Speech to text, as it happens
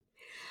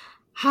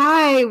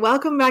Hi,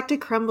 welcome back to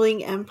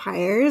Crumbling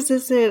Empires.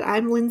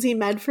 I'm Lindsay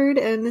Medford,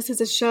 and this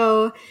is a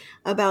show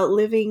about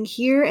living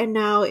here and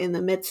now in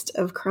the midst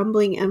of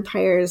crumbling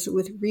empires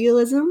with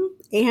realism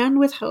and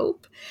with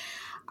hope.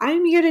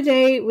 I'm here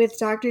today with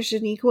Dr.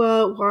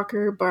 Chanequa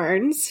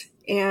Walker-Barnes,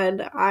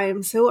 and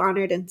I'm so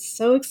honored and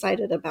so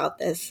excited about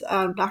this.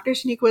 Dr.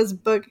 Chanequa's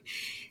book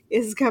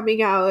is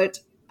coming out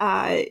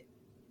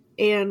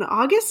in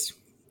August,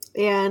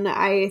 and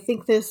I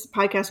think this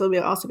podcast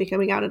will also be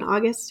coming out in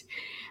August.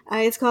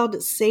 It's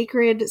called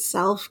Sacred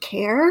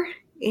Self-Care,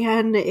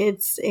 and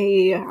it's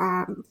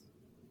a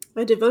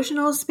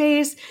devotional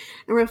space,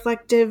 a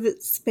reflective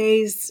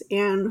space,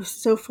 and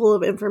so full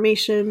of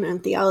information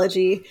and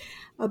theology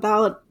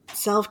about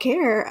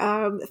self-care.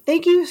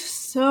 Thank you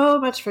so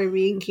much for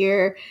being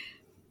here.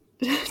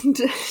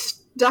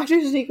 Dr.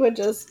 Chanequa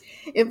just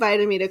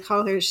invited me to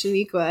call her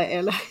Chanequa,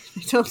 and I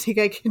don't think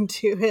I can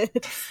do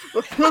it.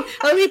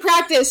 Let me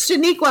practice.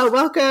 Chanequa,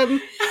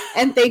 welcome,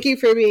 and thank you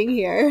for being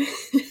here.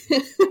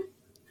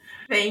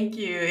 Thank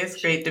you.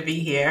 It's great to be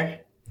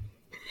here.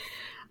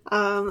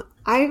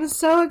 I'm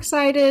so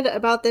excited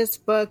about this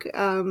book.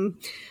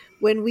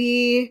 When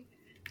we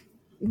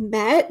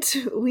met,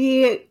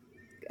 which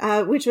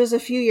was a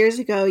few years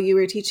ago, you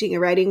were teaching a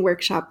writing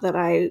workshop that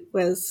I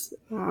was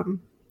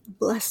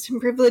blessed and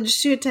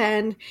privileged to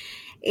attend.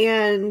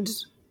 And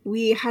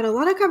we had a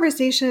lot of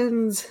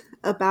conversations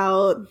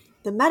about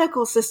the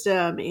medical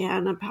system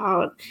and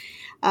about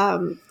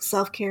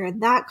self-care in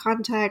that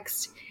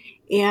context.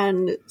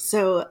 And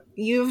so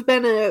you've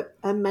been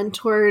a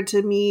mentor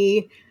to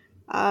me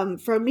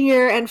from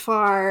near and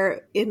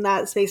far in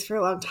that space for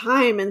a long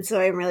time. And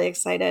so I'm really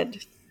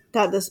excited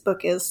that this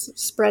book is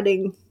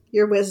spreading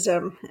your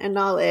wisdom and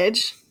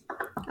knowledge.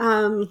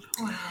 Wow.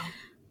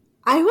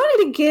 I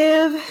wanted to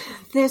give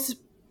this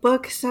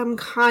book some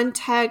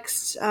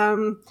context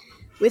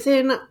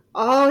within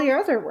all your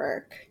other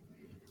work.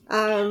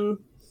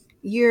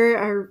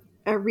 You're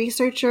a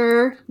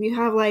researcher. You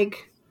have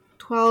like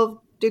 12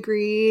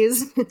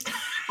 degrees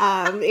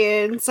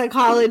in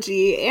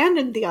psychology and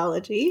in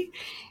theology.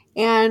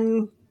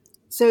 And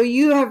so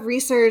you have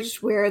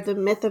researched where the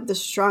myth of the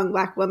strong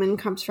Black woman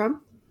comes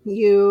from.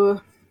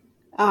 Your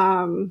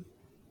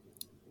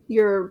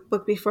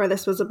book before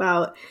this was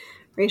about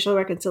racial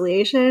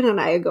reconciliation, and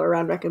I go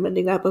around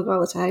recommending that book all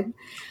the time.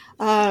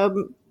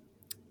 And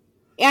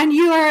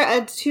you are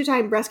a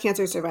 2-time breast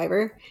cancer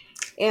survivor.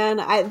 And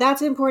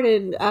that's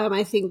important,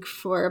 I think,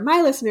 for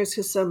my listeners,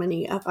 because so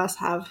many of us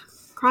have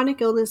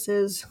chronic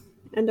illnesses,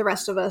 and the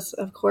rest of us,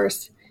 of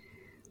course,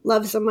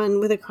 love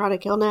someone with a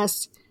chronic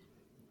illness.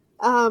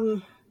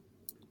 I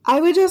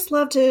would just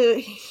love to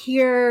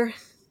hear,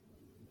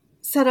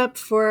 set up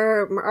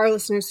for our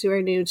listeners who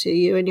are new to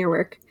you and your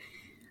work,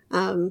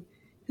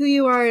 who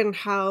you are and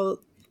how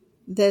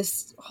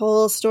this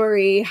whole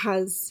story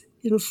has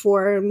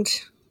informed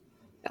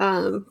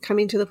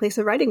coming to the place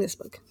of writing this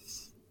book.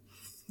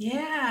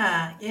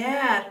 Yeah,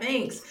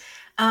 thanks.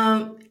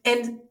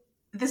 And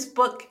this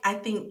book, I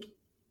think,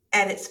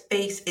 at its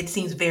face, it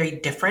seems very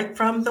different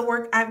from the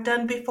work I've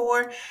done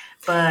before.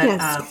 But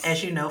Yes.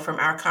 As you know from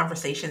our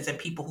conversations, and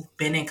people who've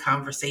been in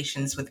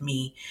conversations with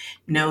me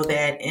know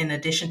that in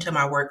addition to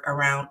my work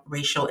around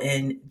racial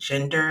and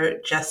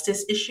gender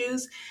justice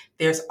issues,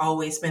 there's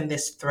always been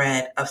this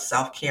thread of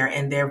self-care,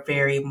 and they're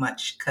very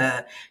much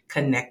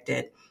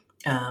connected.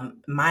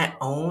 My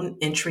own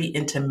entry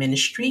into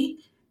ministry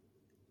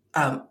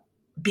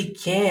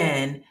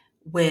began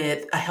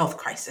with a health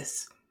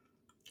crisis.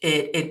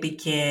 It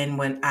began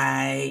when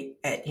right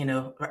at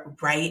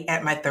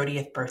my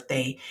 30th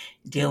birthday,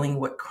 dealing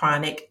with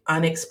chronic,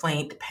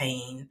 unexplained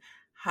pain,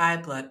 high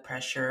blood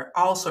pressure,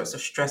 all sorts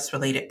of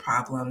stress-related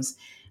problems,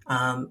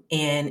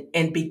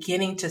 and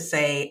beginning to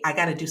say, I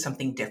got to do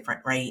something different,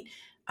 right?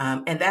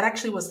 And that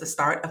actually was the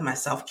start of my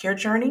self-care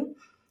journey.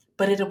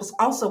 But it was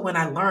also when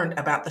I learned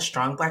about the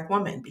strong Black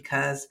woman,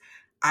 because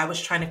I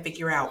was trying to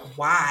figure out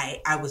why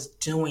I was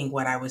doing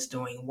what I was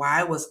doing.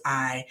 Why was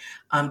I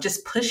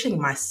just pushing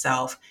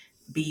myself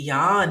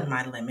beyond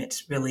my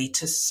limits, really,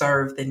 to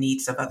serve the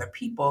needs of other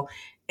people?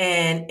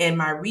 And in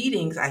my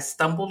readings, I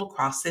stumbled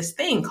across this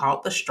thing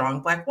called the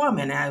strong Black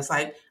woman. And I was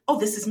like, oh,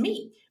 this is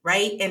me,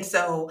 right? And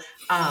so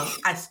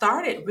I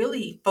started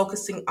really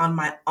focusing on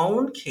my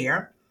own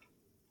care,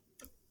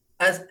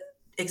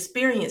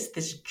 experienced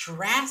this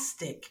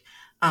drastic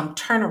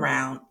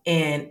turnaround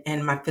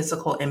in my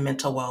physical and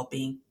mental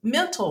well-being.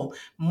 Mental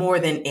more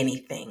than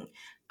anything.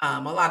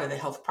 A lot of the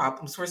health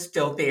problems were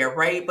still there,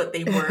 right? But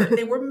they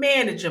were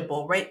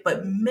manageable, right?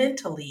 But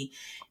mentally.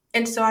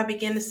 And so I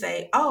began to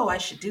say, oh, I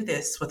should do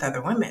this with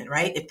other women,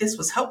 right? If this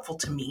was helpful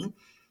to me,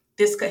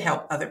 this could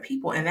help other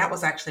people. And that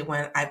was actually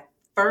when I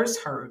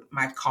first heard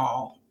my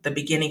call, the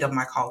beginning of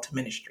my call to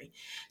ministry.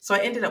 So I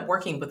ended up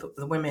working with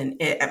the women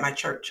at my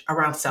church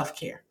around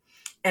self-care.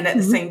 And at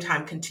the same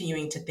time,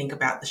 continuing to think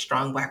about the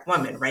strong Black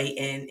woman, right?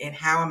 And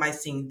how am I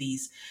seeing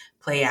these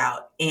play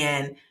out?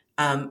 And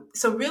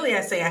so really,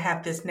 I say I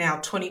have this now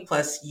 20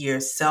 plus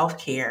years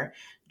self-care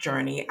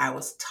journey, I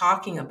was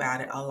talking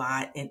about it a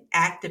lot in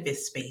activist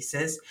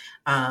spaces.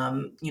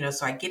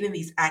 So I get in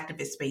these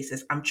activist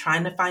spaces. I'm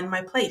trying to find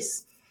my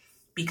place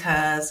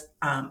because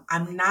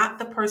I'm not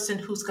the person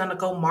who's going to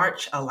go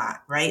march a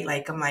lot, right?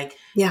 Like, I'm like,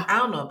 Yeah. I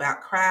don't know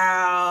about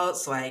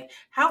crowds. Like,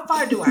 how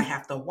far do I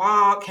have to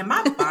walk? Can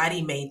my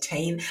body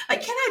maintain?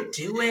 Like, can I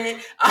do it?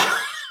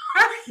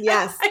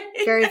 Yes.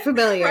 Very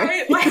familiar.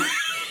 Right? Like,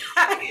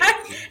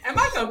 am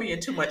I going to be in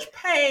too much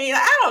pain?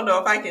 I don't know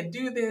if I can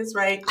do this,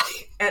 right?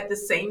 At the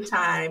same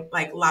time,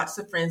 like lots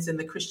of friends in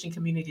the Christian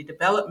community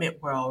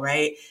development world,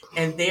 right?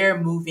 And they're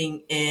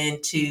moving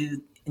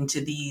into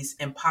these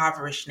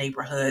impoverished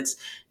neighborhoods,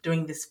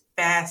 doing this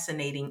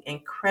fascinating,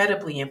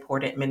 incredibly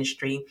important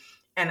ministry.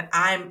 And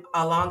I'm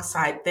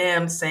alongside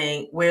them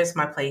saying, where's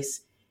my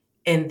place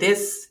in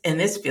this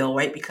field,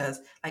 right?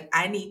 Because like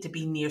I need to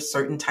be near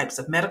certain types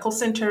of medical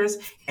centers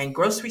and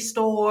grocery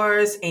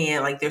stores,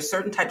 and like there's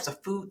certain types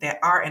of food that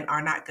are and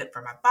are not good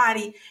for my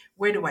body.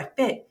 Where do I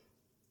fit?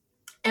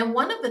 And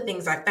one of the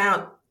things I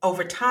found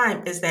over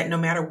time is that no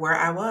matter where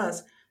I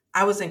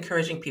was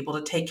encouraging people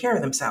to take care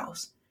of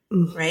themselves,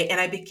 Mm. right? And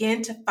I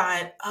began to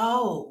find,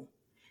 oh,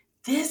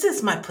 this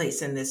is my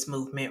place in this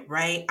movement,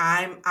 right?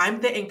 I'm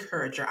the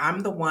encourager.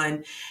 I'm the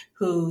one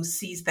who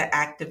sees the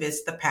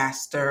activist, the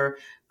pastor,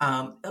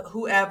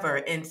 whoever,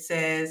 and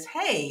says,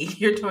 "Hey,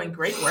 you're doing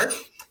great work,"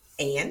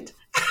 and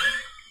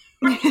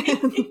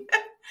right?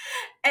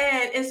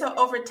 And so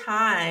over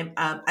time,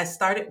 I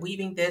started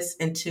weaving this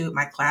into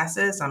my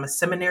classes. I'm a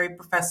seminary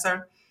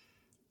professor,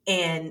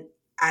 and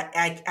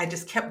I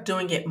just kept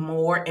doing it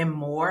more and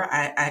more.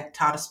 I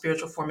taught a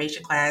spiritual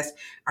formation class,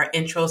 our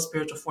intro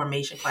spiritual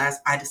formation class.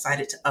 I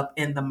decided to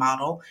upend the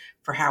model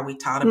for how we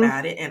taught Mm.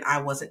 about it. And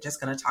I wasn't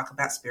just going to talk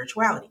about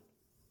spirituality.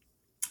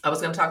 I was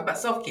going to talk about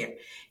self-care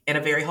in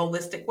a very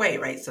holistic way,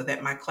 right? So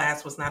that my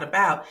class was not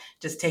about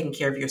just taking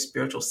care of your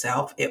spiritual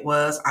self. It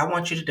was, I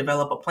want you to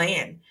develop a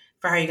plan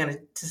for how you're going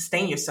to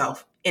sustain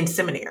yourself in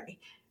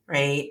seminary,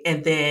 right?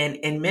 And then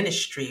in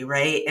ministry,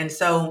 right? And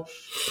so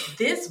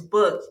this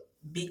book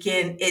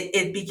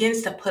it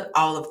begins to put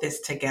all of this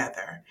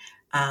together.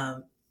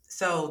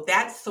 So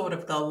that's sort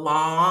of the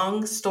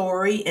long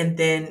story. And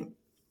then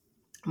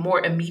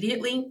more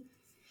immediately,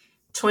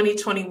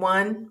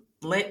 2021,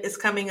 Lent is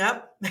coming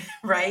up,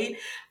 right?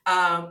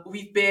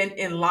 We've been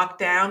in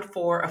lockdown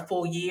for a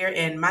full year,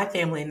 and my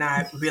family and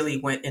I really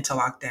went into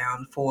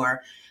lockdown for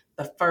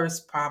the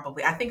first,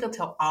 probably, I think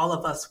until all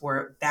of us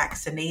were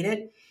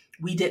vaccinated.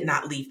 We did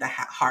not leave the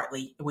house,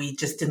 hardly. We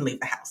just didn't leave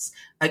the house,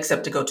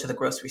 except to go to the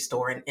grocery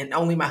store. And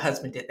only my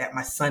husband did that.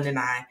 My son and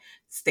I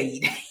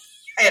stayed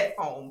at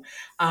home.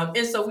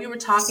 And so we were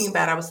talking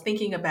about, I was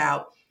thinking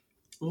about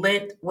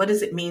Lent, what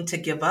does it mean to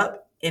give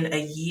up in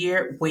a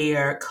year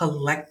where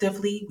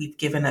collectively we've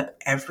given up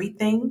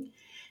everything?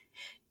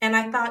 And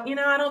I thought,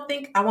 I don't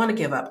think I want to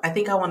give up. I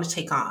think I want to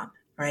take on,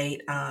 right?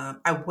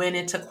 I went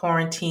into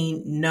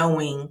quarantine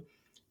knowing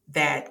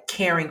that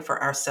caring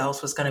for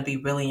ourselves was going to be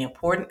really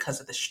important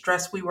because of the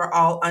stress we were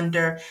all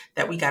under,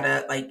 that we got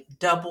to like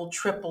double,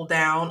 triple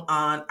down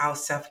on our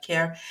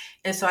self-care.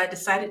 And so I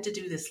decided to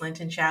do this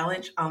Lenten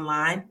challenge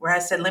online where I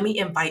said, let me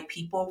invite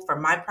people for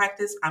my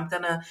practice. I'm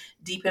going to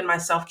deepen my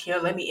self-care.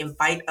 Let me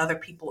invite other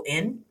people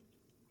in.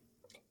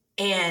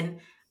 And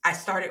I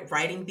started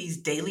writing these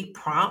daily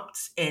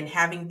prompts and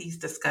having these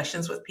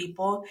discussions with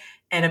people.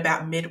 And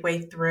about midway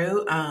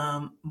through,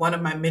 one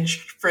of my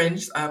ministry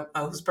friends,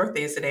 whose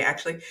birthday is today,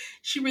 actually,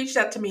 she reached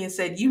out to me and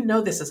said,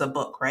 this is a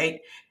book,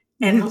 right?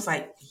 And I was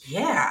like,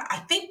 yeah, I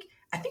think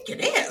it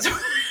is.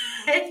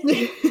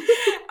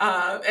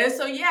 And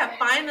so, yeah,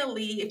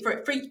 finally,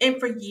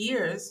 for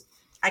years,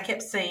 I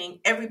kept saying,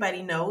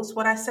 everybody knows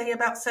what I say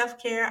about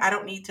self-care. I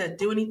don't need to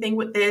do anything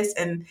with this.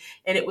 And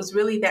it was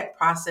really that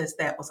process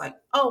that was like,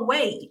 oh,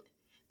 wait,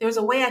 there's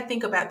a way I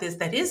think about this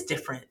that is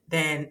different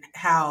than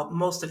how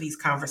most of these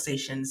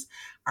conversations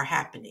are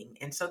happening.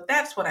 And so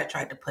that's what I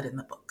tried to put in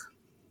the book.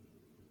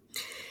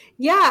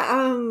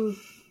 Yeah.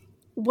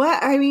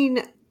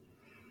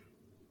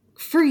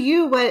 For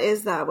you, what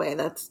is that way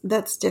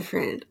that's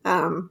different?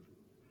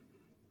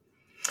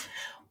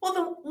 Well,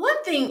 the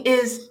one thing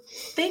is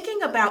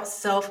thinking about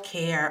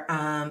self-care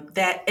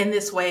that in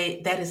this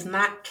way that is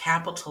not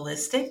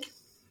capitalistic,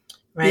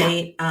 Yeah.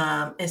 right?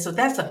 And so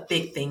that's a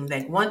big thing.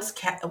 Like once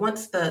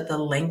the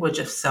language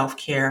of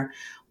self-care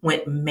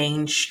went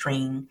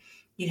mainstream,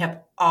 you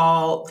have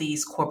all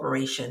these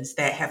corporations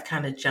that have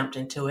kind of jumped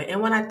into it.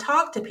 And when I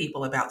talk to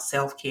people about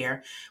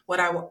self-care,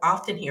 what I will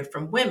often hear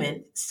from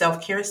women,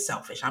 self-care is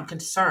selfish. I'm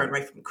concerned,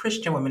 right? From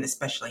Christian women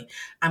especially,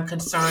 I'm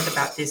concerned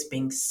about this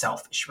being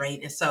selfish, right?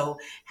 And so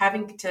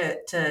having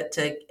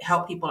to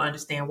help people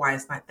understand why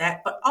it's not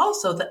that. But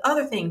also the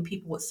other thing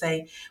people would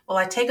say, well,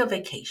 I take a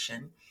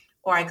vacation,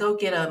 or I go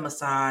get a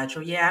massage,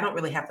 or yeah, I don't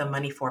really have the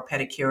money for a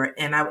pedicure.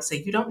 And I would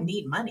say, you don't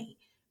need money,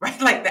 right?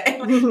 Like that,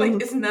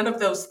 like it's none of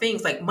those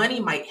things. Like money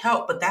might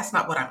help, but that's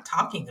not what I'm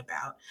talking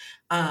about.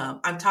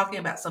 I'm talking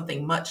about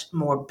something much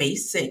more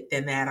basic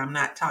than that. I'm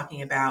not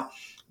talking about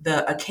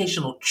the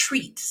occasional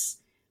treats,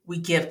 we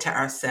give to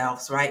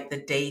ourselves, right? The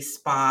day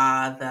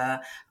spa,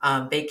 the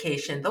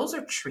vacation, those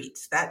are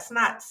treats. That's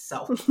not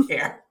self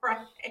care,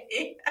 right?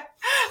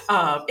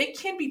 It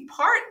can be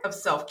part of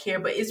self care,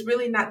 but it's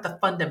really not the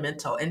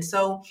fundamental. And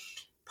so,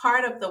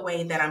 part of the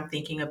way that I'm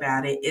thinking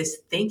about it is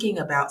thinking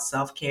about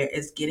self care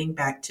is getting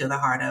back to the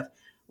heart of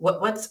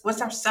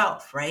what's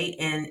ourself, right?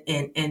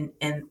 And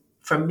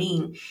for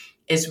me,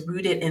 is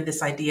rooted in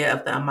this idea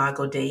of the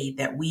Imago Dei,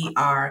 that we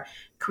are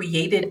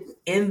created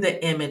in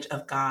the image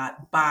of God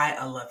by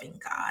a loving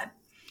God.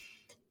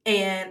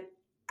 And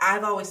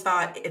I've always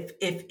thought,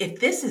 if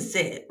this is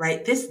it,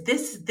 right?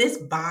 This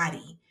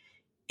body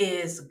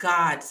is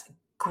God's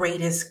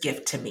greatest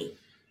gift to me.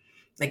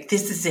 Like,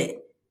 this is it.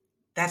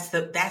 That's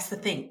the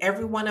thing.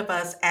 Every one of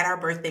us at our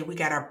birthday, we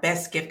got our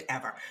best gift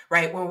ever,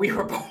 right? When we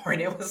were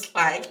born, it was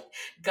like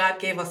God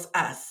gave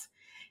us.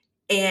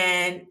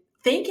 And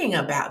thinking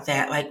about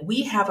that, like,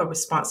 we have a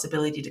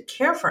responsibility to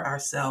care for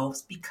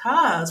ourselves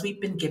because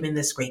we've been given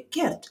this great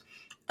gift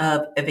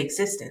of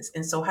existence.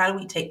 And so, how do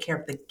we take care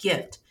of the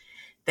gift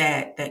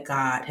that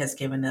God has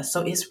given us?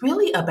 So it's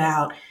really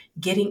about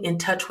getting in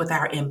touch with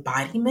our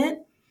embodiment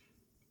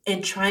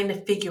and trying to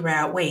figure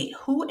out, wait,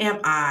 who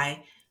am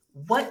I?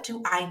 What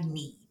do I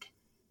need?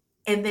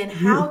 And then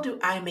how do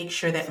I make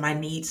sure that my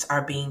needs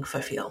are being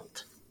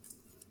fulfilled?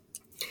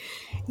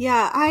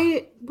 Yeah,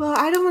 I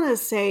don't want to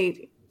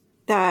say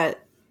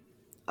that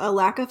a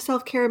lack of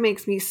self-care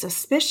makes me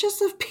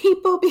suspicious of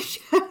people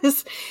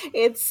because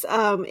it's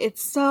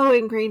so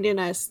ingrained in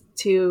us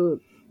to,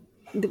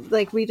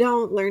 like, we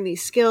don't learn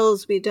these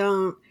skills, we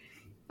don't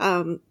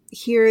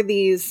hear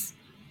these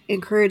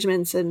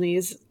encouragements and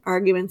these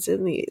arguments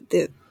in the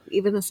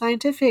even the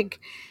scientific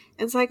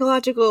and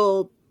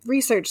psychological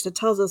research that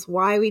tells us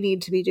why we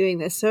need to be doing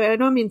this. So I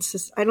don't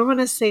want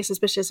to say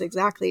suspicious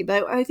exactly,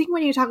 but I think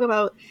when you talk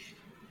about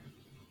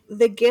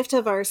the gift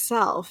of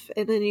ourself,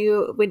 and then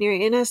when you're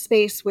in a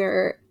space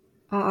where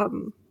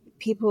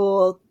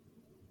people,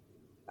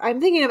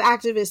 I'm thinking of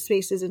activist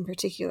spaces in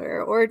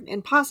particular,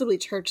 and possibly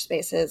church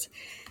spaces,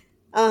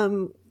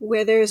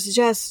 where there's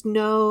just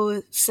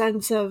no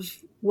sense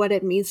of what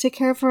it means to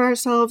care for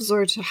ourselves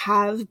or to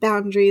have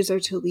boundaries or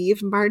to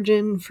leave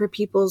margin for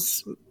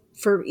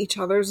each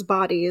other's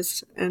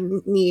bodies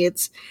and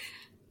needs.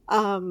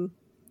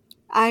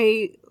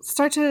 I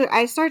start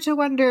to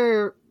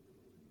wonder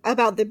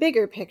about the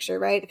bigger picture,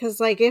 right? Because,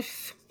 like,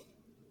 if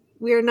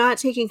we're not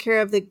taking care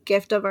of the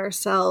gift of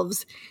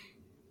ourselves,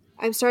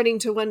 I'm starting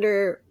to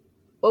wonder,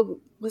 well,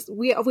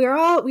 we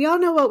all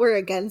know what we're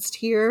against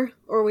here,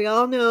 or we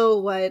all know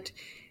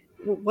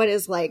what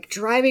is, like,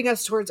 driving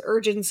us towards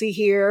urgency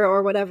here,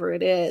 or whatever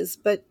it is.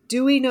 But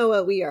do we know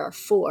what we are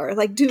for?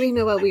 Like, do we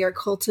know what we are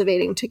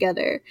cultivating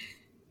together?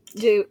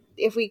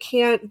 If we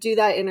can't do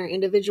that in our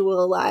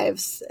individual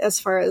lives, as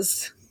far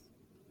as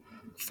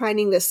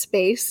finding the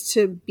space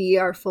to be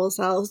our full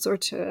selves, or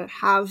to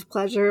have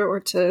pleasure,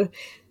 or to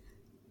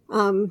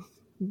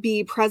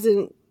be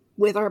present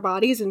with our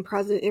bodies and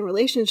present in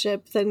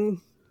relationship,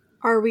 then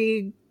are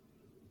we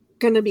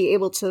going to be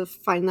able to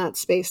find that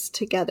space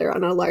together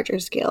on a larger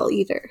scale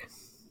either?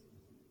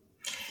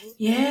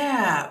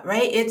 Yeah,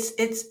 right.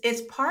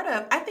 It's part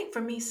of, I think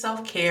for me,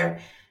 self-care,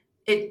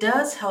 it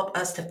does help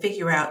us to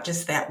figure out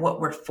just that, what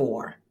we're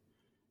for,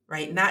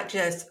 right? Not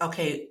just,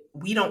 okay,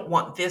 we don't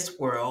want this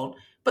world,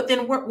 but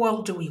then what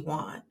world do we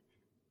want?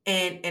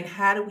 And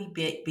how do we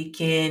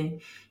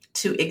begin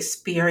to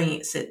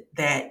experience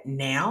that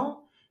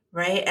now,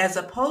 right? As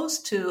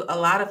opposed to, a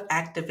lot of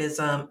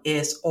activism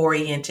is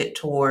oriented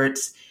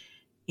towards,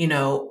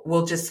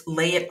 we'll just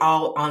lay it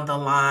all on the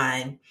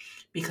line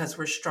because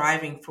we're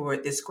striving for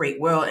this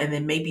great world. And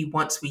then maybe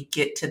once we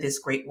get to this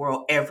great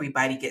world,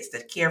 everybody gets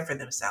to care for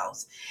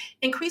themselves.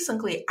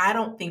 Increasingly, I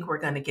don't think we're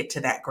going to get to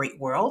that great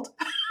world,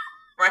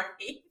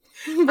 right?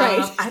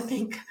 Right. I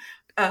think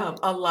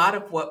a lot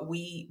of what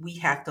we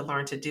have to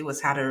learn to do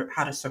is how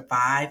to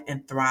survive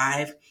and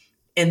thrive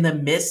in the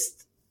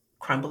midst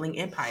crumbling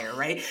empire,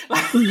 right?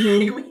 Like,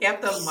 Mm-hmm. we have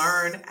to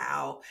learn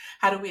how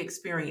do we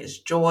experience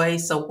joy.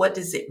 So what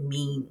does it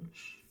mean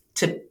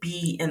to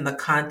be in the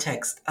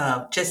context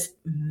of just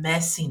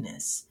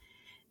messiness,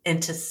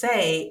 and to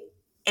say,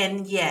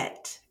 and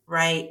yet,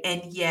 right?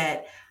 And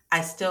yet,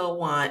 I still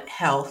want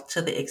health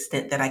to the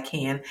extent that I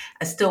can.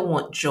 I still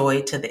want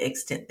joy to the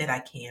extent that I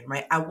can,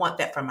 right? I want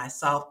that for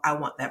myself. I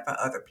want that for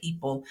other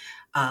people.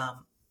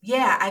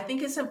 Yeah, I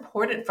think it's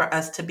important for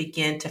us to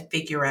begin to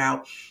figure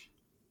out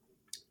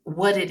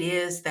what it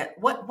is that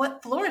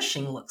what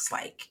flourishing looks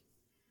like.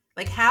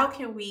 Like, how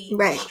can we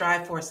Right.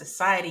 strive for a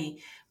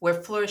society where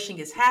flourishing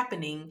is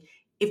happening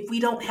if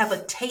we don't have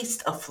a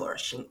taste of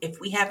flourishing,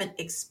 if we haven't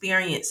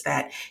experienced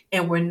that,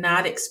 and we're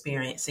not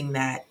experiencing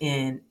that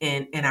in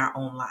our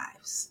own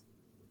lives?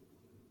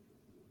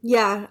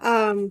 Yeah.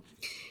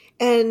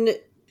 And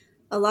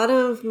a lot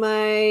of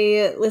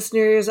my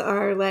listeners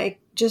are, like,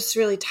 just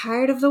really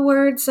tired of the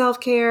word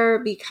self-care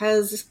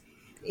because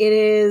it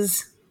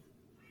is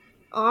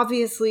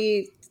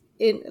obviously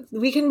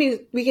we can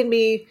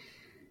be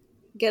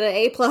get an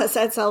A+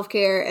 at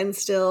self-care and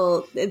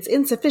still it's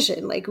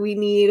insufficient. Like we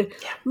need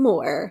Yeah.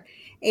 more.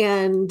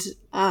 And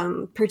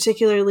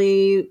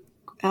particularly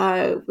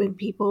when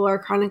people are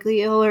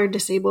chronically ill or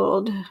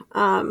disabled,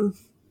 and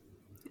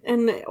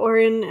or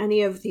in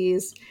any of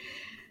these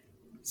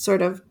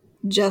sort of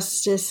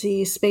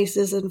justice-y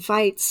spaces and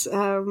fights,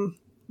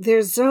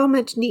 there's so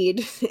much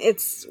need.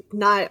 It's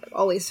not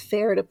always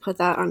fair to put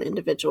that on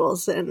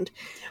individuals. And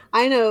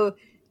I know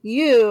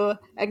you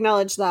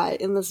acknowledge that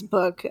in this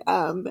book,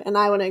 and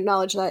I want to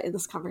acknowledge that in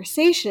this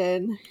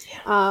conversation.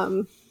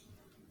 Yeah.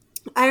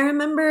 I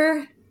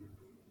remember,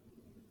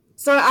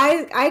 so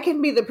I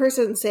can be the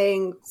person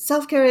saying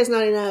self-care is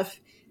not enough.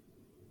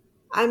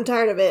 I'm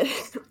tired of it.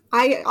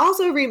 I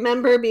also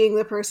remember being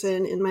the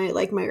person in my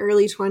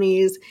early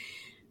 20s,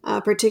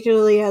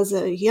 particularly as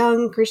a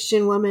young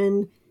Christian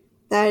woman,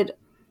 that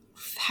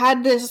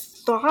had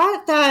this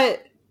thought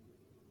that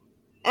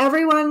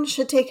everyone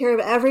should take care of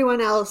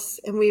everyone else,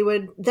 and we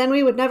would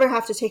never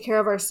have to take care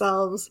of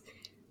ourselves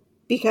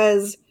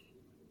because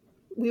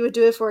we would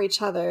do it for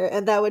each other,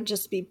 and that would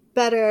just be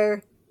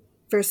better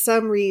for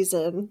some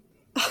reason.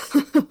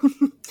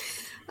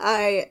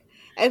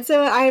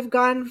 So I've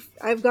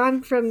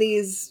gone from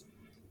these,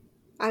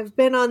 I've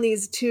been on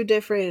these two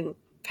different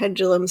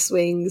pendulum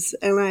swings,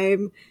 and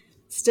I'm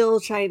still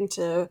trying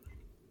to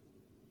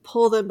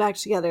pull them back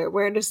together.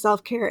 Where does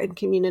self-care and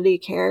community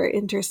care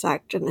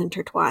intersect and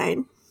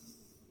intertwine?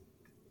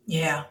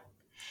 Yeah.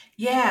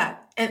 Yeah.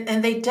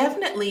 And they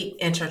definitely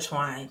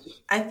intertwine.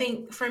 I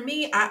think for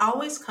me, I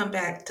always come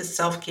back to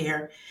self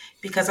care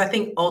because I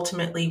think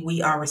ultimately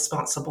we are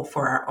responsible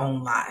for our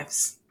own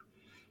lives,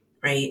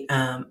 right?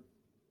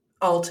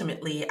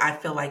 Ultimately, I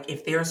feel like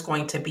if there's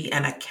going to be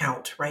an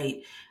account,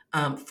 right,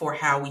 for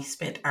how we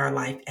spent our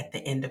life at the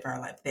end of our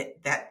life,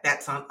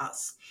 that's on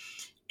us.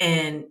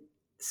 And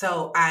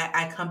so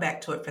I come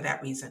back to it for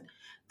that reason.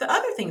 The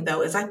other thing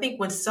though is I think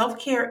when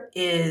self-care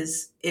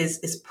is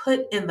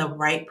put in the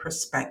right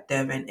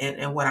perspective,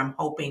 and what I'm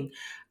hoping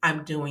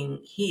I'm doing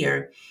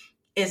here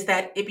is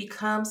that it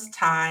becomes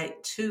tied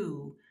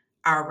to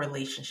our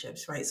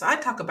relationships, right? So I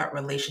talk about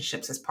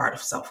relationships as part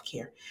of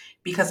self-care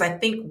because I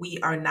think we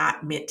are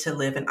not meant to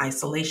live in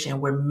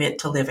isolation. We're meant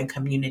to live in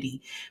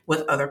community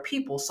with other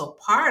people. So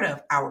part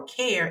of our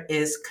care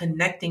is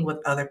connecting with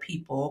other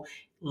people,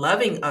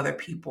 loving other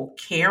people,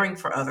 caring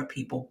for other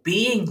people,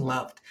 being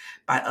loved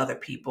by other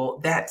people.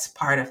 That's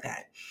part of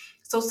that.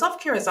 So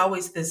self-care is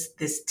always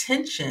this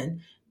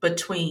tension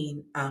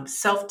between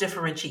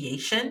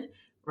self-differentiation,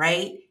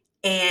 right?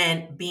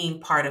 And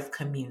being part of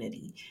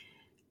community.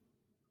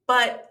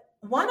 But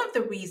one of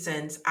the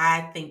reasons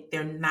I think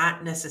they're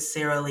not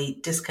necessarily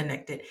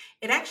disconnected,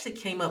 it actually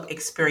came up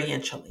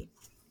experientially.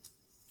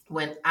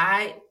 When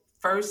I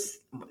first,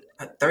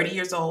 30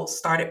 years old,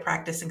 started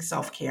practicing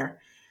self care,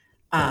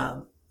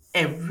 um,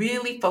 and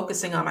really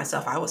focusing on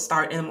myself, I would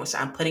start in which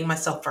I'm putting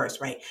myself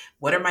first, right?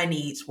 What are my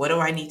needs? What do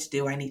I need to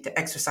do? I need to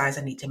exercise.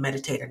 I need to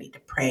meditate. I need to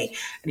pray.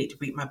 I need to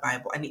read my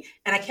Bible. And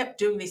I kept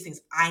doing these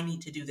things. I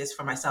need to do this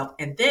for myself.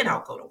 And then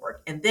I'll go to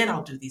work. And then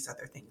I'll do these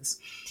other things.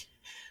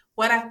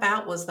 What I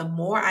found was the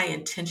more I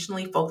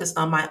intentionally focused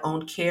on my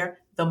own care,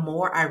 the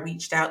more I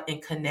reached out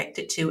and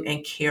connected to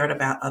and cared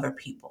about other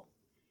people.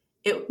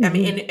 I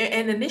mean,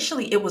 and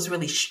initially it was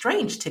really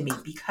strange to me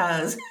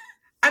because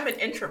I'm an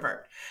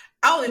introvert.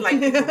 I only like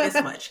people this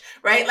much,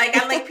 right? Like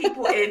I like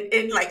people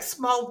in like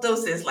small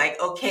doses,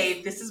 like,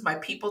 okay, this is my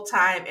people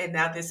time and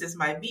now this is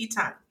my me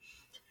time.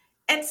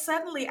 And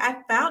suddenly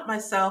I found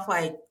myself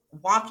like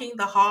walking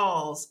the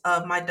halls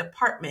of my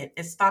department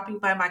and stopping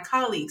by my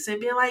colleagues and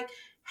being like,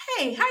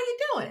 hey, how you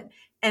doing?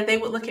 And they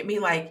would look at me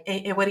like,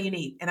 and what do you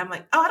need? And I'm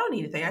like, oh, I don't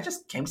need anything. I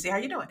just came to see how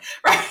you're doing.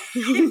 Right.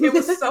 It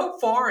was so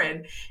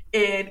foreign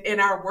in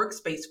our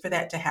workspace for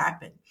that to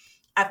happen.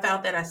 I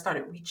found that I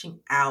started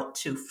reaching out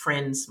to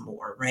friends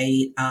more,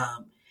 right?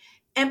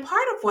 And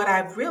part of what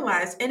I've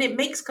realized, and it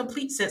makes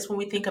complete sense when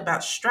we think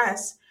about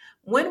stress,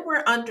 when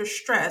we're under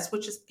stress,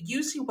 which is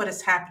usually what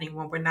is happening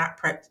when we're not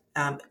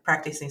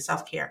practicing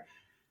self-care,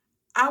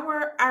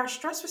 our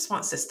stress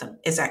response system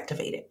is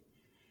activated.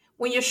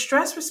 When your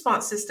stress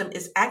response system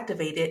is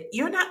activated,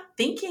 you're not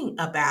thinking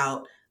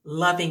about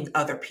loving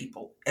other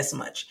people as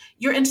much.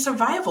 You're in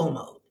survival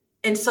mode.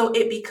 And so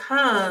it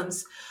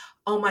becomes,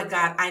 oh my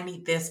God, I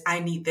need this.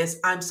 I need this.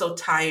 I'm so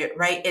tired,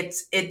 right?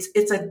 It's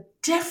a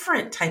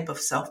different type of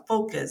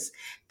self-focus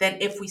than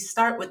if we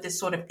start with this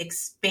sort of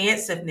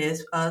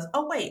expansiveness of,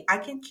 oh wait, I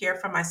can care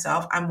for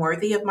myself. I'm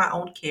worthy of my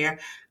own care.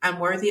 I'm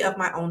worthy of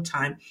my own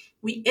time.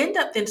 We end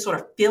up then sort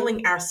of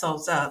filling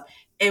ourselves up,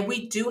 and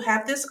we do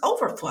have this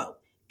overflow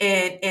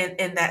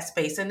in that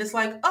space. And it's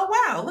like, oh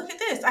wow, look at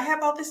this. I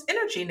have all this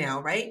energy now,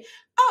 right?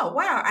 Oh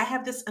wow, I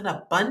have an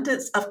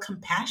abundance of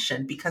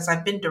compassion because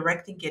I've been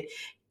directing it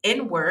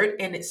inward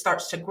and it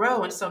starts to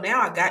grow. And so now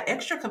I got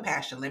extra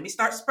compassion. Let me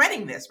start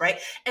spreading this, right?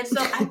 And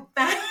so I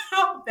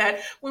found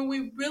that when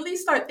we really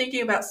start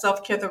thinking about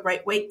self-care the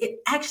right way, it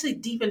actually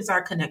deepens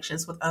our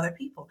connections with other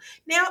people.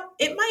 Now,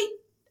 it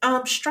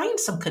might strain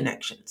some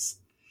connections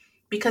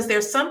because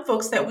there's some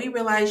folks that we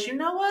realize, you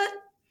know what?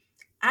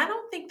 I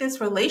don't think this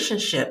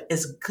relationship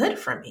is good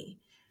for me.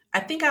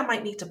 I think I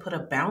might need to put a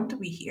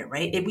boundary here,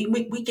 right? If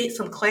we get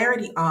some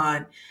clarity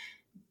on,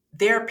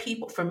 there are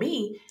people, for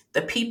me,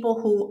 the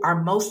people who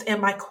are most in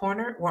my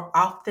corner were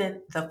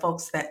often the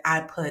folks that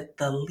I put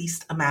the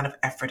least amount of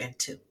effort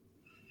into.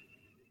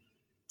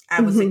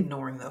 I was Mhm.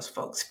 ignoring those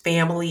folks,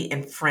 family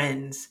and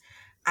friends.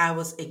 I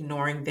was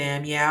ignoring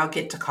them. Yeah, I'll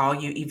get to call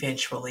you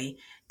eventually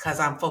because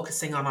I'm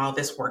focusing on all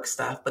this work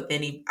stuff. But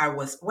then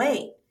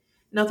wait,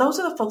 no, those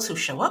are the folks who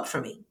show up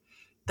for me.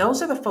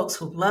 Those are the folks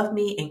who love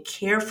me and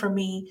care for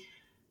me.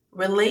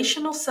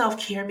 Relational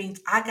self-care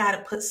means I got to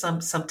put some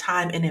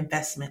time and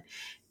investment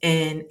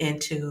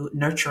into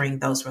nurturing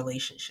those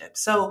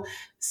relationships. So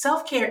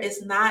self-care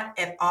is not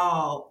at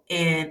all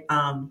in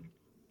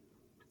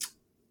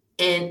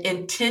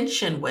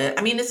tension with,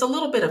 I mean, it's a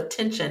little bit of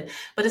tension,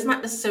 but it's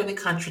not necessarily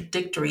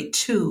contradictory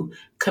to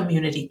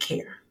community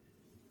care.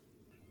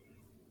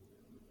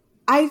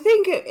 I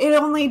think it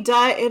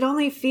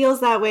only feels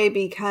that way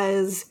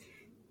because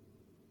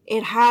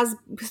it has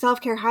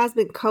self care has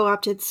been co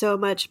opted so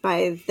much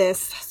by this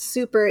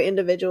super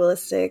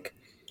individualistic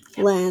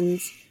Yeah.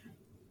 lens.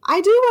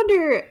 I do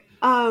wonder.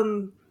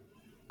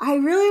 I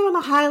really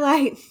want to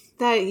highlight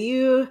that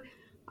you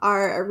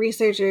are a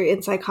researcher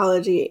in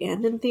psychology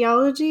and in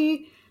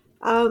theology,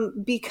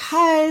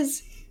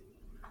 because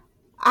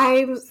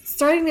I'm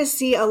starting to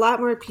see a lot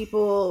more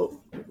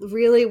people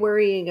really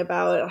worrying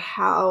about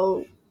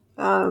how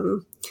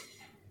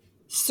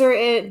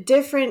certain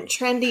different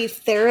trendy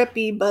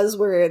therapy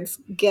buzzwords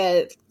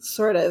get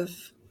sort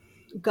of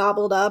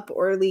gobbled up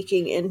or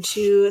leaking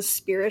into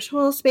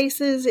spiritual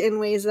spaces in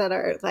ways that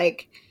are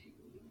like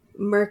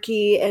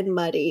murky and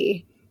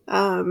muddy.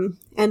 And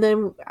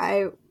then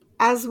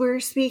as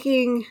we're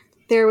speaking,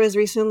 there was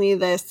recently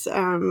this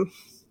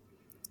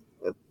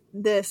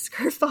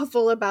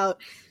kerfuffle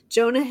about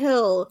Jonah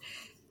Hill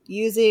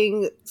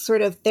using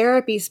sort of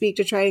therapy speak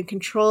to try and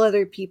control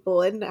other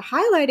people, and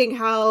highlighting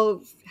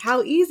how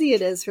easy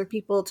it is for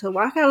people to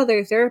walk out of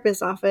their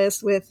therapist's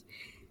office with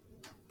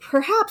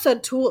perhaps a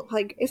tool,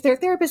 like if their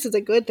therapist is a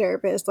good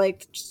therapist,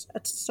 like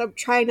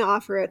trying to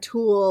offer a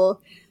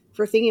tool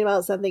for thinking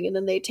about something, and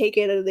then they take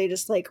it and they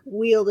just like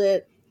wield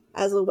it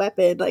as a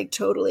weapon, like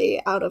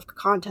totally out of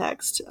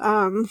context.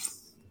 And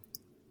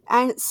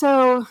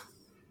so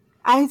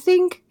I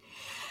think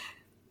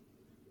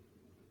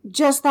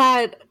just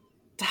that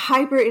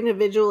hyper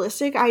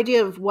individualistic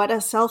idea of what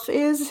a self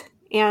is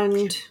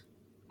and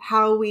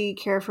how we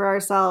care for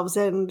ourselves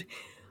and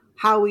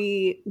how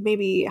we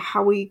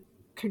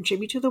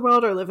contribute to the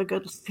world or live a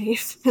good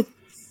life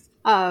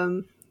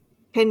can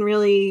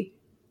really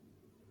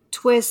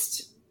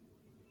twist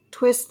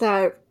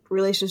that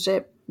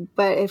relationship.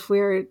 But if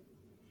we're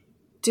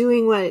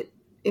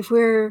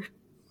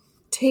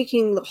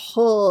taking the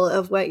whole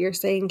of what you're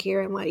saying here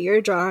and what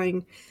you're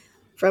drawing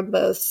from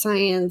both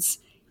science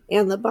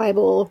and the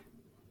Bible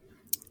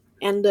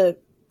and the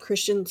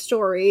Christian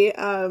story,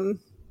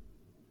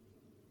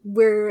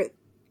 where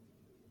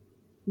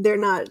they're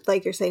not,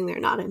 like you're saying, they're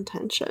not in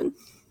tension.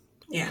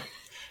 Yeah.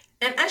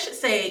 And I should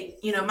say,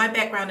 my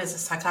background as a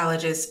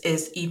psychologist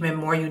is even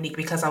more unique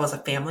because I was a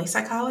family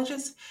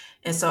psychologist.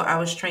 And so I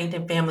was trained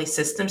in family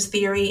systems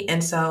theory.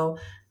 And so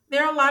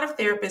there are a lot of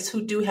therapists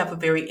who do have a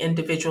very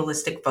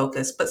individualistic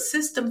focus, but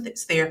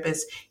systems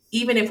therapists,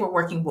 even if we're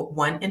working with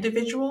one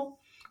individual,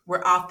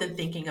 we're often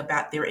thinking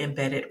about their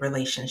embedded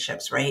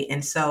relationships, right?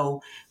 And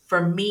so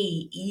for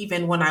me,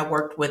 even when I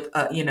worked with,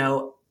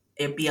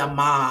 it'd be a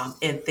mom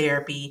in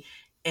therapy,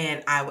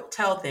 and I would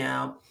tell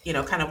them,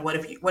 kind of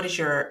what is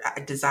your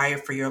desire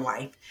for your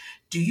life?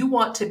 Do you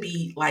want to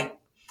be like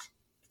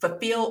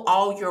fulfill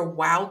all your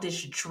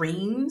wildest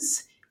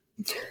dreams?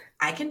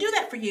 I can do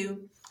that for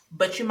you,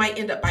 but you might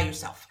end up by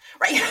yourself,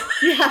 right?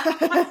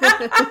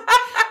 Yeah.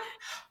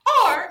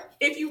 Or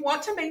if you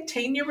want to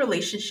maintain your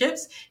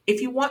relationships,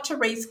 if you want to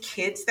raise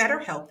kids that are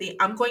healthy,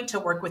 I'm going to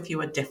work with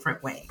you a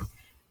different way,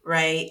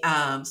 right?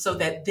 So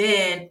that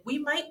then we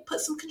might put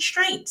some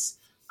constraints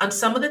on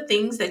some of the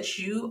things that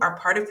you are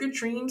part of your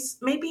dreams.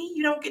 Maybe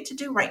you don't get to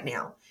do right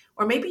now,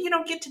 or maybe you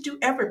don't get to do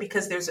ever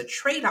because there's a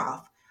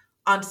trade-off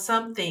on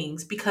some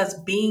things because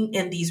being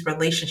in these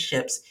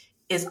relationships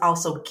is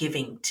also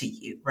giving to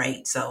you,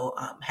 right? So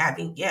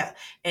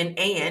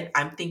and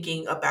I'm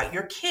thinking about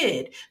your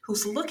kid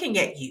who's looking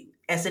at you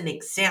as an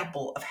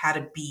example of how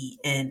to be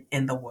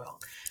in the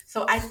world.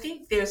 So I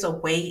think there's a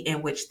way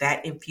in which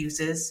that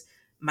infuses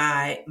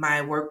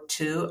my work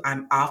too.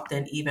 I'm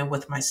often, even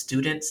with my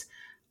students,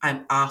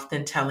 I'm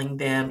often telling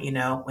them,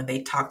 when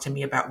they talk to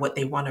me about what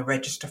they want to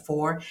register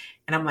for,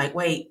 and I'm like,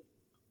 wait,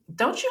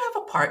 don't you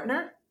have a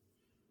partner?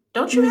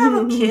 Don't you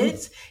have a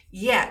kids?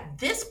 Yeah,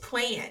 this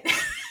plan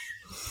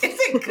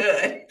isn't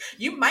good.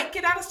 You might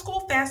get out of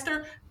school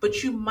faster,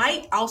 but you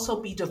might also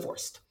be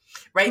divorced,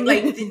 right?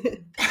 Like,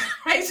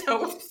 right?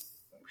 So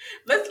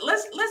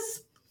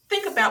let's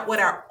think about what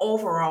our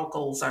overall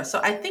goals are. So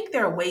I think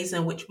there are ways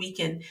in which we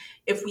can,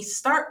 if we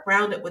start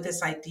grounded with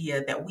this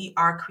idea that we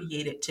are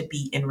created to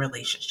be in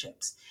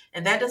relationships.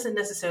 And that doesn't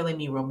necessarily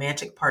mean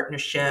romantic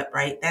partnership,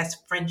 right? That's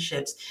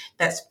friendships,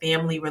 that's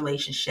family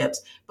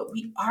relationships, but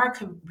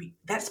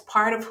that's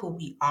part of who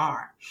we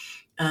are.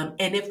 And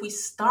if we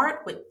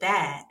start with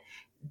that,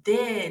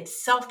 then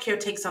self-care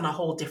takes on a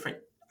whole different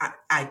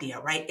idea,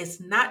 right?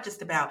 It's not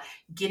just about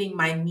getting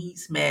my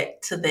needs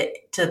met to the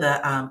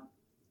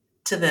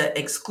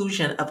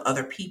exclusion of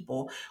other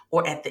people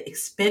or at the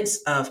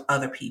expense of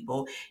other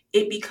people.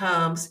 It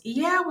becomes,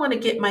 yeah, I want to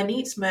get my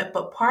needs met,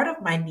 but part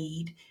of my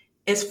need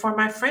is for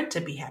my friend to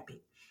be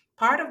happy.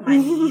 Part of my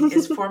need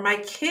is for my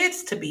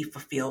kids to be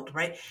fulfilled,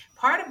 right?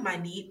 Part of my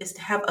need is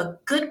to have a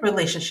good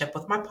relationship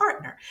with my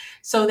partner.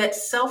 So that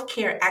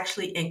self-care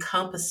actually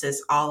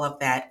encompasses all of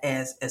that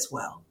as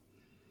well.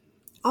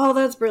 Oh,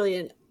 that's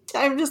brilliant.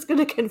 I'm just going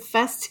to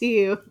confess to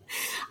you.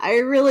 I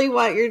really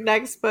want your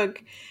next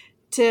book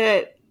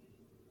to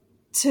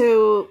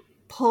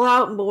pull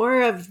out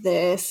more of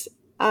this,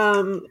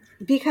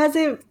 because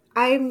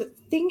I'm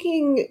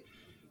thinking,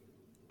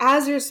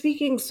 as you're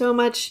speaking so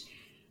much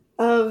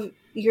of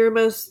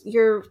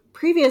your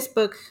previous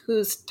book,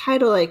 whose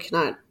title I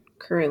cannot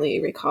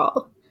currently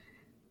recall.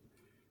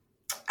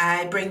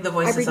 I bring the I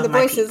voices bring of the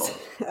my voices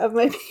people. of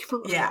my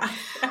people. Yeah.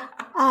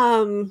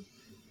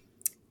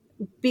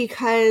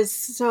 Because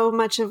so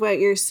much of what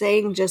you're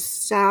saying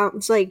just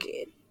sounds like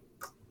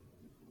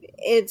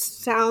it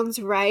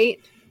sounds right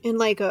in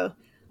like a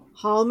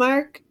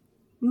Hallmark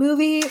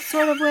movie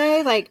sort of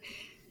way. Like,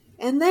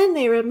 and then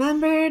they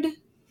remembered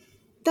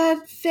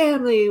that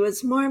family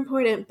was more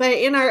important. But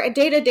in our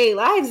day-to-day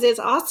lives, it's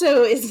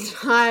also is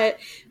not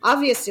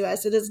obvious to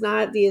us. It is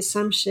not the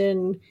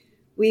assumption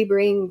we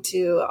bring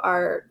to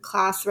our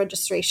class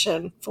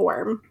registration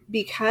form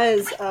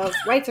because of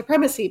white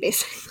supremacy,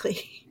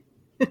 basically.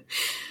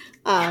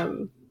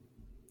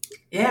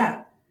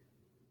 Yeah.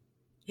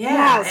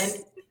 Yeah.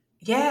 And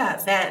Yes.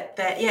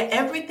 yeah,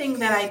 everything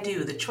that I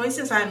do, the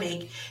choices I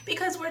make,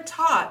 because we're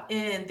taught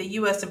in the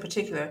US in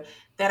particular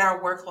that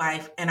our work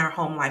life and our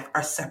home life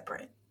are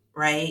separate,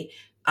 right?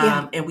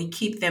 Yeah. And we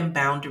keep them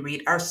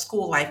boundaried. Our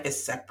school life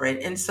is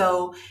separate. And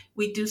so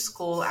we do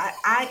school.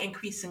 I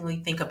increasingly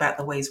think about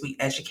the ways we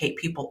educate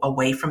people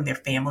away from their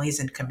families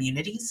and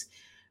communities,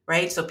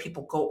 right? So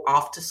people go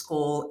off to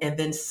school and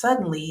then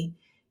suddenly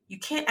you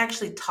can't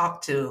actually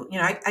talk to,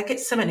 I get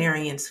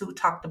seminarians who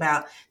talked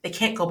about they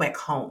can't go back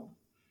home.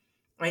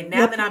 Right now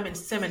Yep. that I'm in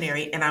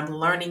seminary and I'm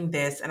learning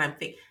this and I'm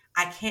thinking,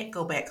 I can't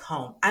go back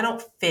home. I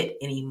don't fit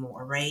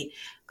anymore, right?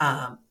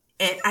 And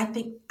I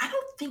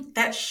don't think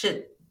that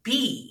should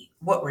be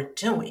what we're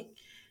doing,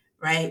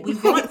 right? We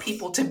want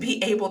people to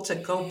be able to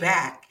go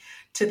back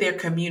to their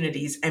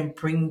communities and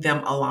bring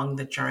them along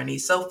the journey.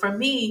 So for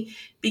me,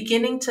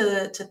 beginning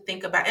to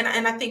think about,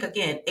 and I think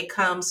again, it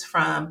comes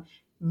from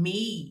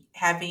me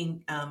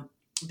having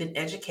been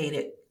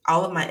educated.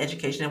 All of my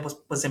education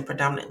was in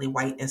predominantly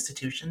white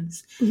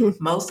institutions. Mhm.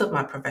 Most of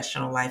my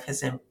professional life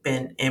has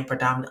been in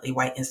predominantly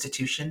white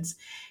institutions.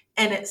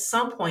 And at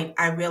some point,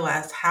 I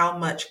realized how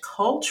much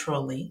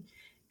culturally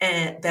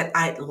and that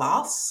I'd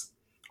lost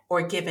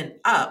or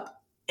given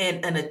up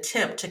in an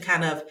attempt to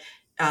kind of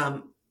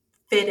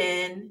fit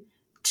in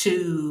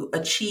to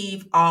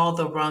achieve all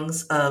the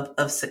rungs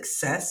of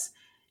success.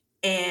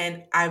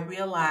 And I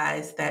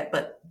realized that,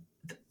 but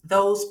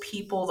those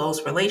people,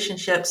 those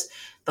relationships,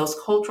 those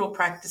cultural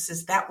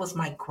practices, that was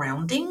my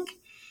grounding.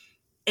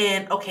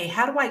 And okay,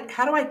 how do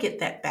I get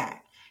that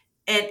back?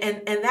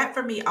 And that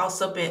for me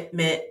also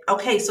meant,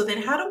 okay, so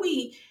then how do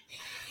we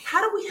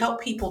help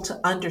people to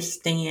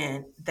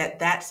understand that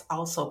that's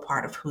also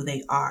part of who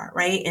they are,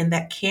 right? And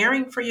that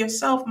caring for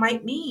yourself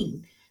might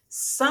mean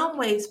some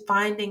ways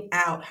finding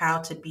out how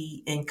to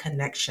be in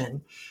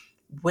connection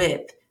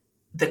with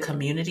the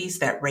communities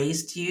that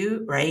raised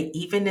you, right?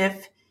 Even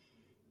if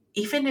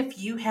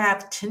you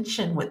have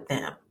tension with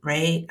them,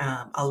 right?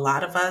 A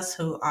lot of us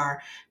who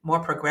are more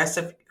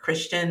progressive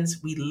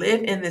Christians, we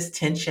live in this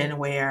tension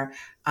where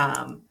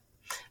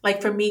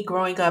like for me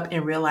growing up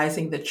and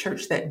realizing the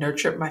church that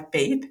nurtured my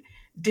faith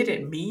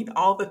didn't mean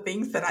all the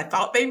things that I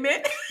thought they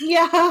meant.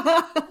 Yeah.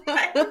 I'm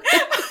like,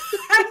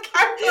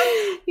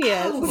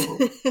 Yes.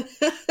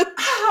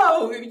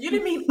 oh, you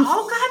didn't mean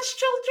all God's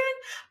children?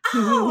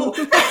 Oh,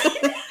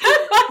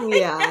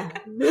 Yeah.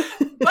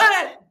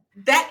 but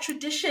that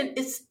tradition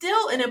is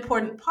still an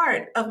important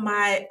part of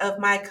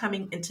my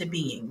coming into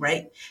being,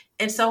 right?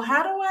 And so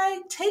how do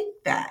I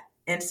take that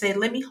and say,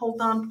 let me hold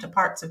on to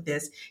parts of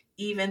this,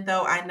 even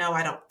though I know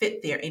I don't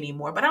fit there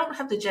anymore, but I don't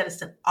have to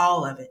jettison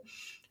all of it.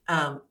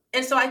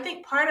 And so I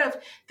think part of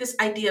this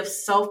idea of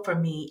self for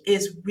me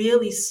is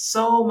really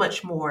so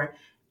much more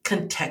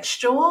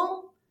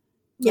contextual,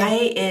 Yeah.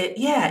 right?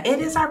 It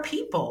is our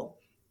people.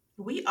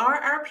 We are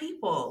our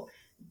people,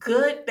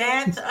 good,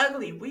 bad to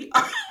ugly. We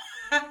are.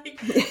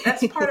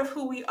 That's part of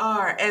who we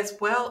are, as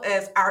well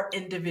as our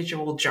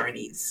individual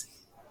journeys.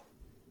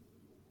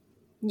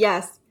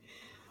 Yes.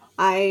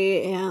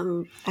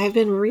 I've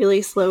been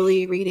really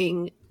slowly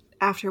reading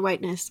After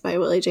Whiteness by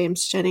Willie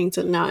James Jennings,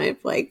 and now I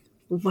like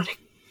want to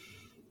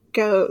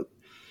go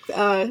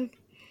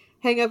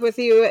hang up with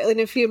you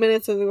in a few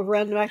minutes and we'll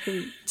run back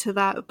into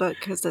that book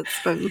because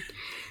it's been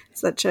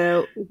such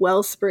a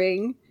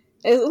wellspring.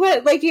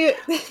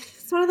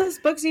 It's one of those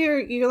books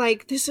you're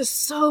like, this is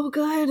so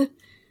good,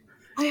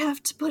 I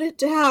have to put it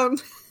down.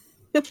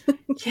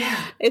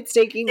 Yeah. It's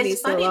taking me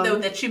It's so funny long. though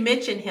that you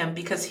mentioned him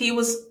because he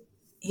was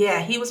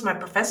my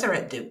professor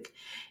at Duke.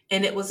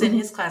 And it was in Mhm.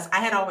 his class.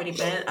 I had already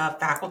been a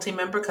faculty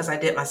member because I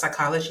did my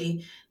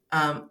psychology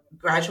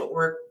graduate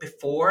work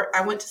before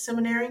I went to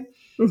seminary.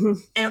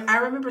 Mhm. And I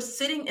remember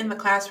sitting in the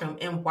classroom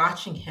and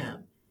watching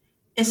him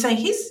and saying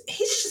he's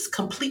just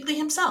completely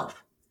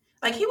himself.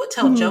 Like he would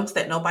tell Mhm. jokes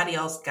that nobody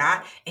else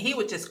got, and he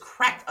would just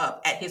crack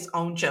up at his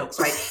own jokes,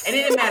 right? And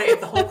it didn't matter if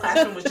the whole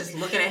classroom was just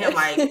looking at him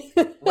like,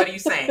 "What are you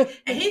saying?"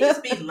 And he'd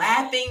just be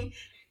laughing,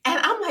 and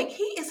I'm like,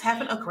 he is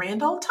having a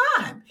grand old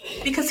time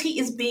because he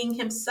is being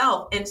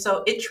himself, and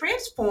so it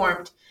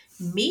transformed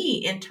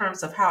me in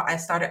terms of how I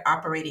started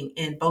operating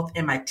in both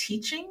in my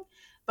teaching,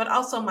 but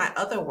also my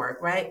other work,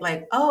 right?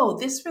 Like, oh,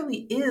 this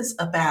really is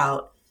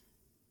about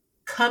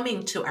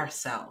coming to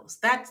ourselves.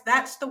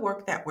 That's the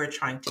work that we're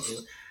trying to do.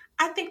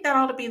 I think that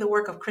ought to be the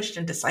work of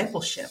Christian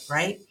discipleship,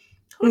 right?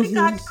 Who did Mhm.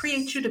 God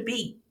create you to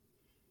be?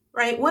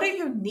 Right? What are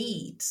your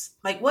needs?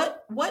 Like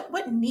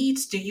what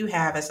needs do you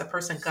have as a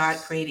person God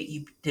created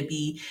you to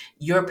be,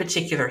 your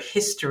particular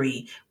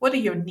history? What are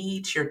your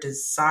needs, your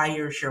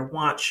desires, your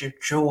wants, your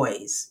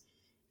joys?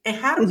 And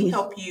how do we Mhm.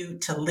 help you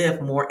to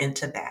live more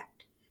into that?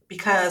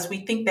 Because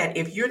we think that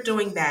if you're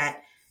doing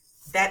that,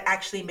 that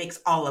actually makes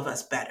all of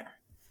us better.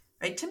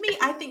 Right? To me,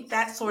 I think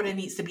that sort of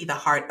needs to be the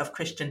heart of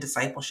Christian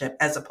discipleship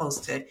as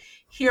opposed to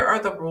here are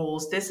the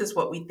rules. This is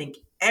what we think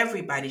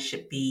everybody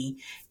should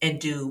be and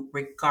do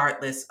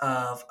regardless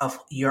of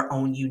your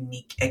own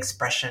unique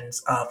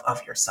expressions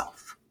of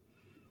yourself.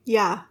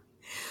 Yeah.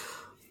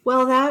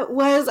 Well, that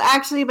was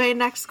actually my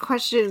next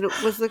question.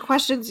 Was the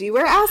questions you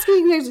were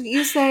asking?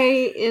 You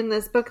say in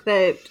this book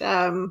that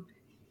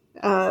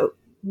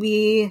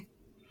we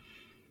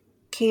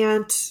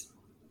can't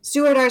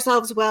steward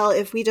ourselves well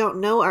if we don't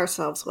know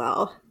ourselves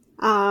well.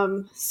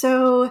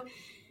 So,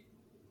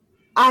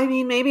 I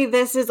mean, maybe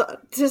this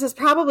is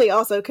probably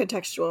also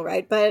contextual,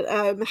 right? But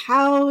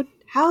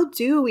how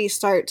do we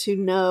start to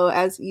know,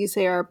 as you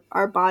say,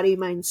 our body,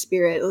 mind,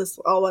 spirit is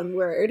all one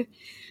word?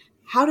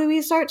 How do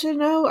we start to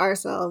know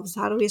ourselves?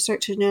 How do we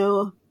start to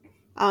know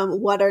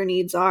what our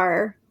needs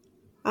are?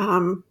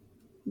 Um,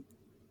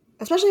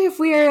 Especially if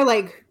we are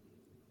like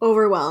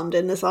overwhelmed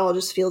and this all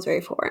just feels very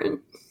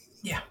foreign.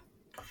 Yeah.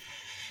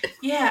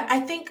 Yeah,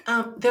 I think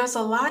there's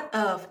a lot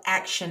of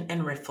action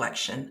and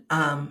reflection.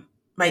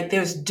 Right,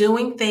 there's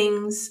doing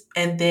things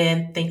and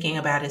then thinking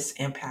about its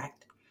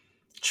impact,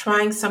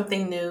 trying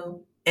something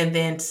new and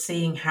then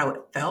seeing how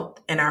it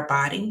felt in our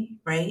body,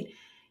 right?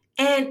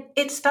 And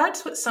it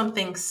starts with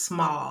something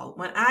small.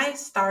 When I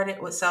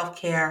started with self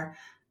care,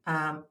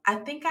 I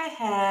think I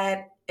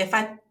had, if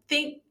I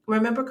think,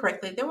 remember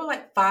correctly, there were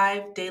like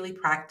 5 daily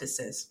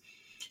practices.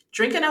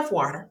 Drink enough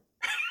water.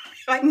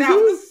 Like that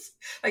Mm-hmm. was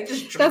like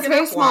just drink That's very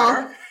enough small.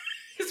 water.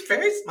 It's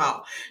very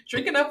small.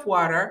 Drink enough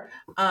water.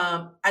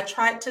 I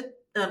tried to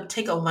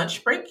take a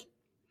lunch break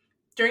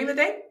during the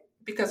day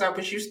because I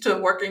was used to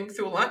working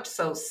through lunch.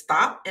 So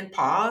stop and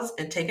pause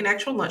and take an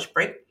actual lunch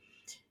break,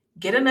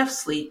 get enough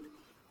sleep,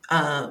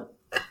 um,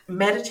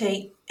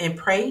 meditate and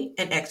pray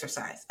and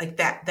exercise. Like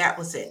that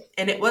was it.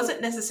 And it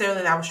wasn't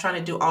necessarily that I was trying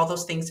to do all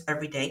those things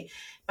every day,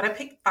 but I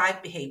picked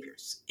 5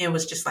 behaviors and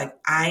was just like,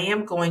 I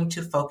am going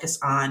to focus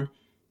on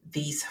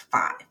these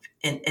 5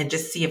 and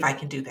just see if I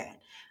can do that.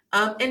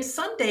 And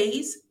some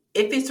days,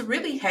 if it's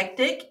really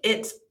hectic,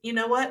 it's, you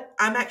know what,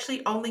 I'm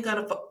actually only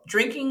going to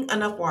drinking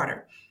enough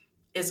water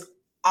is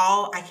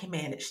all I can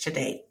manage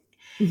today.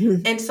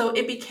 Mm-hmm. And so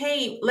it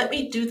became, let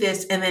me do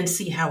this and then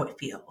see how it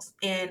feels.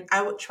 And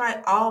I would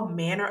try all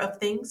manner of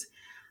things.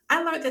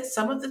 I learned that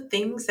some of the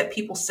things that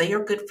people say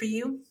are good for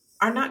you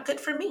are not good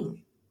for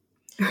me,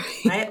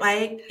 right?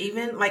 Like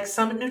even like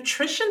some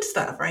nutrition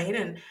stuff, right?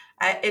 And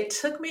it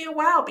took me a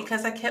while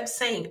because I kept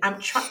saying, I'm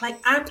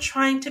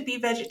trying to be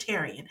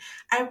vegetarian.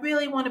 I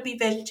really want to be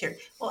vegetarian.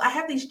 Well, I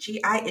have these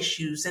GI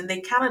issues and they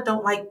kind of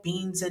don't like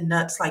beans and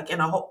nuts, like in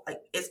a whole,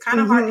 like it's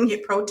kind of hard to Mm-hmm.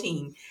 get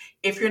protein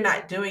if you're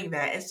not doing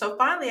that. And so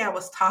finally I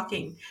was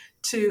talking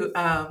to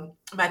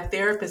my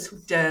therapist who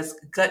does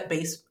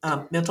gut-based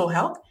mental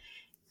health.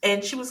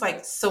 And she was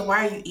like, so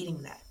why are you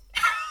eating that?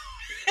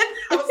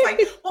 I was like,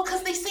 well,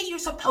 because they say you're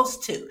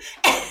supposed to.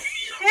 And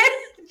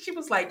she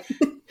was like,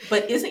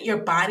 but isn't your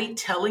body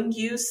telling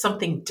you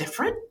something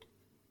different?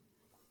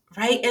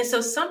 Right. And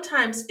so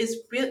sometimes it's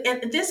real,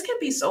 and this can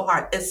be so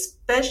hard,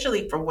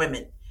 especially for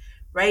women,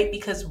 right?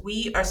 Because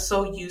we are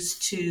so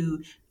used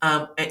to,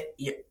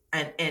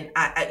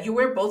 you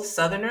were both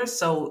Southerners,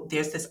 so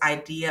there's this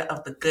idea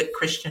of the good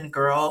Christian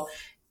girl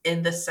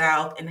in the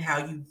South and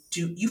how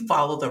you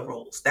follow the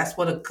rules. That's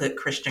what a good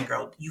Christian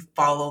girl, you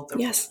follow the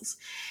Yes. rules.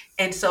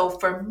 And so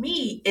for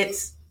me,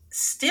 it's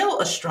still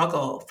a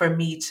struggle for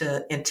me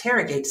to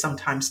interrogate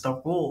sometimes the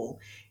rule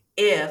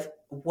if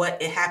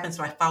what it happens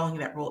by following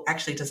that rule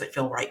actually doesn't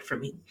feel right for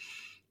me.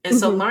 And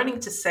so Hmm. learning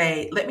to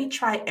say, let me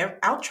try,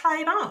 I'll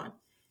try it on.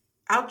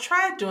 I'll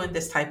try doing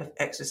this type of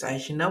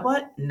exercise. You know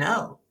what?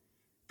 No,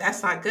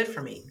 that's not good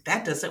for me.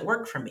 That doesn't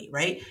work for me,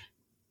 right?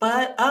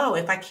 But oh,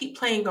 if I keep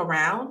playing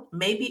around,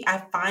 maybe I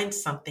find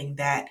something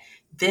that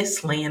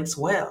this lands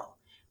well.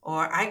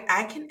 Or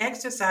I can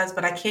exercise,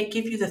 but I can't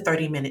give you the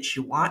 30 minutes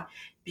you want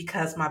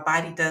because my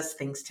body does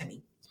things to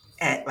me.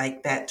 At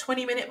like that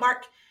 20-minute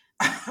mark,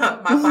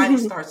 my body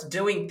starts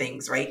doing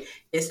things, right?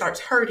 It starts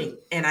hurting,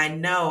 and I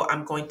know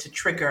I'm going to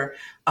trigger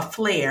a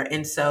flare.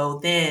 And so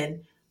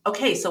then,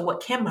 okay, so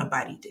what can my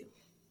body do?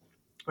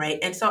 Right.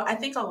 And so I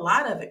think a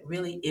lot of it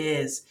really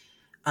is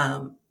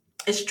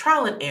it's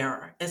trial and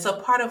error. And so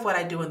part of what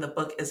I do in the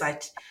book is I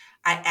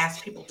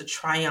ask people to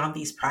try on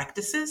these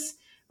practices,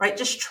 right?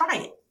 Just try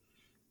it.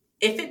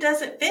 If it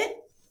doesn't fit,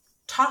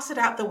 toss it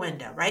out the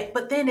window, right?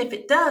 But then if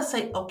it does,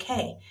 say,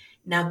 okay,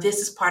 now this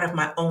is part of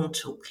my own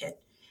toolkit,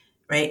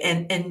 right?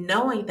 And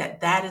knowing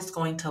that that is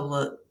going to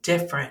look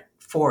different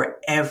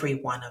for every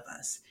one of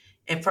us.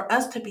 And for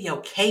us to be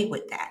okay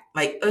with that.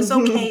 Like, it's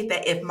okay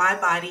that if my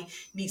body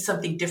needs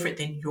something different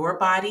than your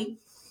body,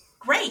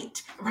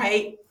 great,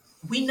 right?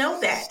 We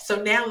know that.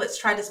 So now let's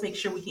try to make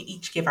sure we can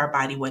each give our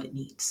body what it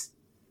needs.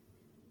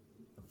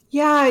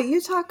 Yeah,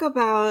 you talk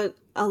about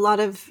a lot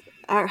of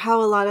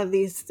how a lot of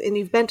these, and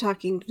you've been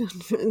talking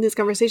in this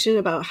conversation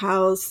about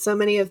how so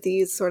many of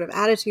these sort of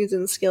attitudes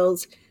and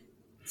skills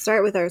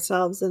start with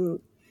ourselves and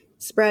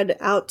spread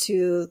out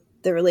to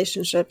the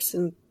relationships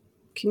and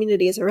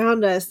communities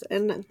around us.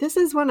 And this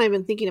is one I've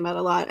been thinking about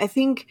a lot. I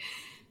think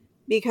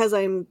because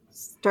I'm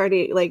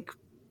starting, like,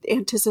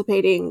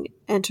 anticipating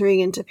entering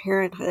into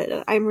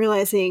parenthood, I'm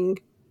realizing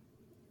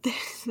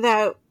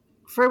that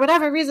for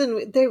whatever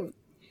reason,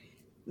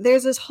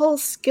 there's this whole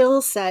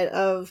skill set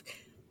of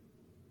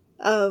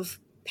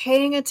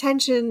paying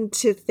attention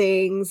to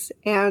things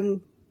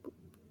and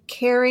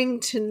caring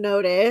to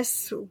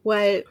notice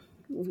what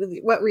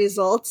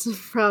results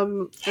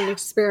from an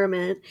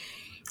experiment,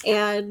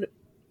 and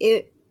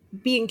it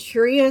being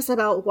curious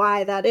about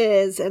why that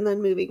is, and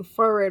then moving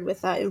forward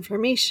with that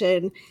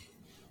information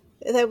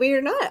that we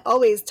are not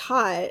always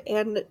taught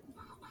and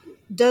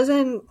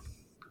doesn't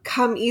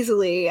come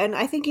easily. And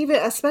I think even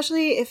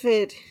especially if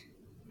it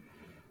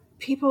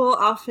people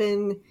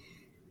often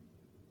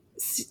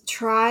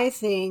try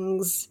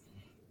things,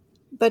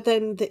 but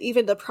then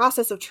even the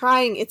process of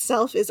trying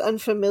itself is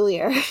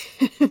unfamiliar.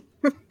 Yeah.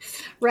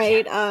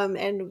 Right?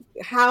 And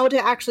how to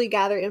actually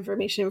gather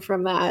information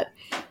from that.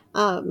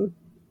 Um,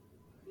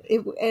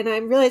 and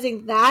I'm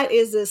realizing that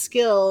is a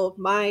skill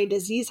my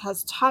disease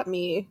has taught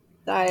me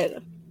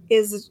that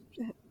is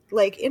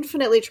like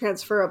infinitely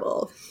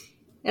transferable.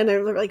 And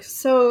I'm like,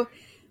 so,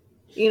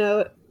 you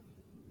know,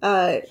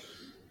 uh,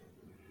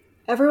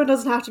 everyone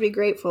doesn't have to be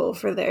grateful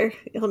for their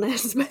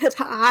illness, but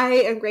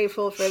I am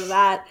grateful for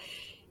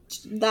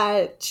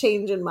that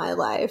change in my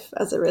life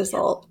as a Yeah.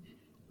 result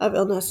of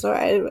illness. So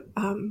I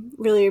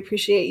really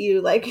appreciate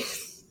you like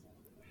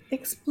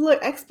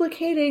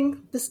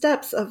explicating the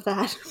steps of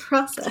that Yeah.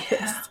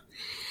 process.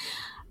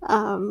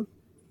 Um,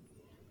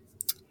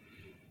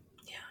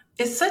 Yeah.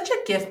 It's such a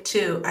gift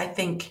too, I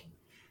think,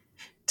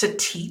 to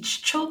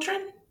teach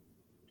children,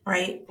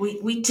 right?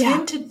 We yeah.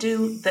 tend to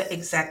do the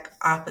exact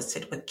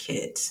opposite with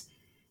kids.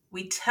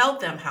 We tell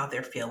them how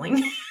they're feeling,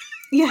 right?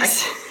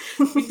 Yes.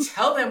 We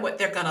tell them what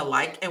they're gonna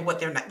like and what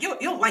they're not.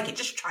 You'll like it,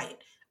 just try it.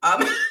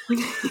 Um,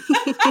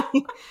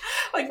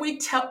 like we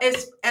tell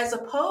as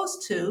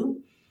opposed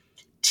to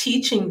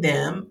teaching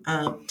them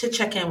to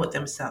check in with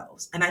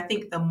themselves. And I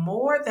think the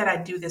more that I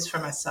do this for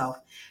myself,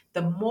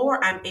 the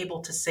more I'm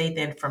able to say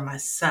then for my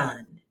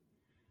son,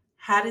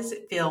 how does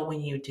it feel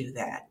when you do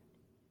that?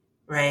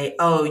 Right?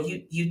 Oh,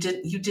 you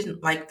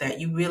didn't like that.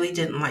 You really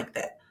didn't like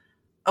that.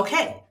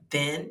 Okay,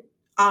 then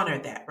honor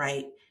that,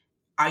 right?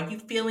 Are you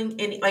feeling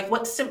any, like,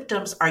 what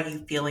symptoms are you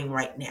feeling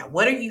right now?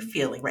 What are you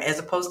feeling, right? As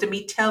opposed to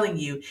me telling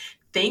you,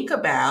 think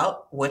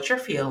about what you're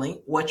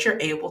feeling, what you're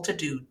able to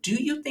do. Do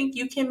you think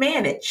you can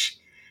manage?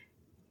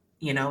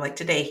 Like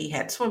today he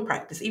had swim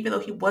practice, even though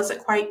he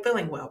wasn't quite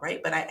feeling well,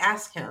 right? But I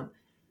asked him,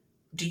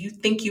 do you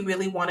think you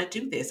really want to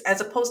do this?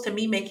 As opposed to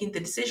me making the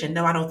decision,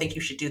 no, I don't think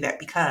you should do that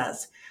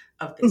because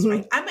of this, Hmm.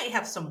 right? I might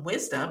have some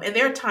wisdom, and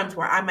there are times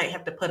where I might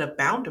have to put a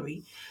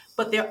boundary,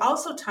 but there are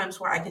also times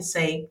where I can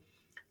say,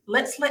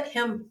 let's let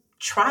him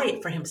try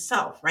it for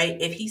himself, right?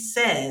 If he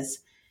says,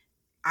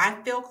 I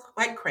feel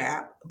like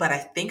crap, but I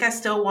think I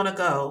still want to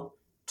go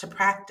to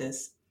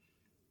practice,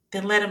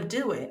 then let him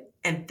do it.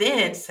 And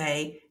then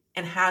say,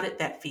 and how did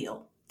that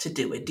feel to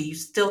do it? Do you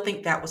still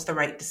think that was the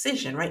right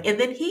decision, right? And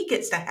then he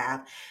gets to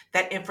have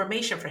that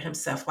information for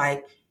himself,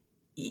 like,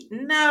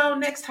 no,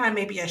 next time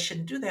maybe I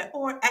shouldn't do that.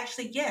 Or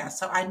actually, yeah.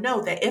 So I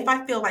know that if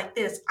I feel like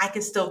this, I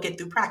can still get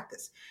through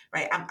practice,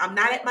 right? I'm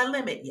not at my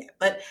limit yet,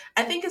 but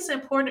I think it's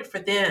important for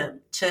them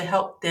to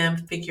help them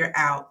figure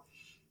out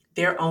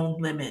their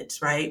own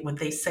limits, right? When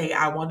they say,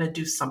 I want to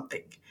do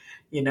something,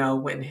 when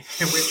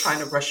we're trying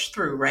to rush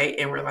through, right?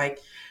 And we're like,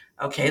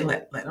 Okay,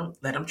 let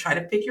them try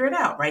to figure it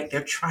out, right?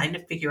 They're trying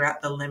to figure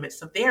out the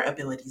limits of their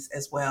abilities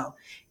as well.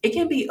 It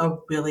can be a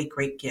really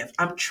great gift.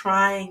 I'm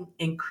trying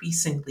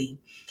increasingly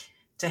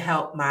to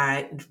help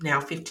my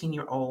now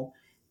 15-year-old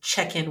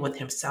check in with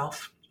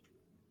himself.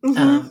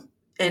 Mm-hmm.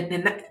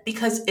 And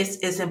because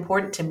it's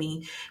important to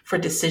me for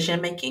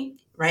decision making,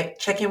 right?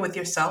 Check in with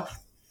yourself.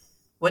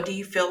 What do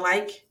you feel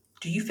like?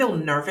 Do you feel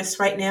nervous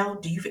right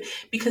now?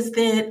 Because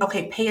then,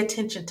 okay, pay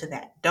attention to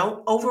that.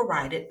 Don't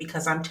override it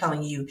because I'm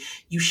telling you,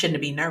 you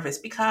shouldn't be nervous.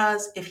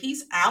 Because if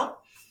he's out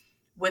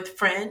with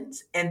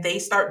friends and they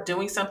start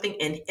doing something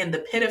and in the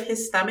pit of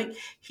his stomach,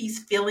 he's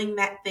feeling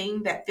that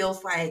thing that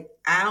feels like,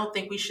 I don't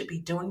think we should be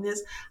doing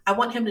this. I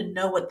want him to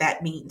know what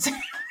that means.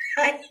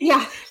 Right?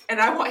 Yeah. And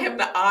I want him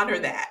to honor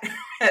that.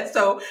 And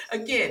so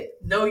again,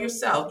 know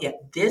yourself. Yeah,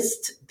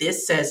 this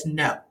says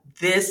no.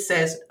 This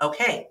says,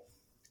 okay,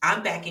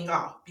 I'm backing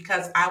off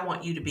because I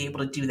want you to be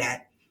able to do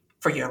that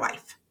for your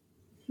life.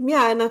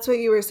 Yeah, and that's what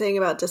you were saying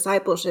about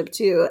discipleship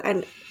too.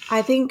 And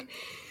I think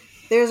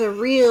there's a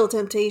real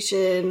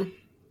temptation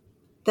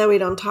that we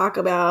don't talk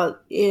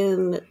about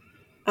in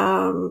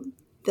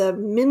the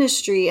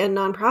ministry and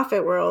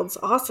nonprofit worlds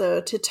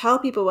also to tell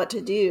people what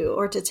to do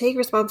or to take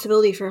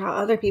responsibility for how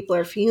other people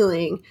are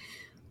feeling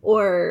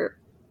or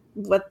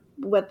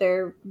what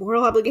their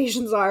moral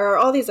obligations are or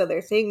all these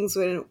other things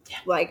when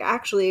like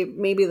actually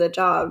maybe the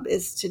job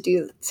is to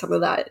do some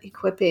of that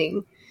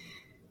equipping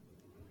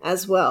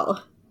as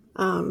well.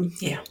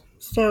 Yeah.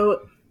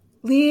 So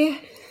I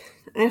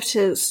have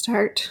to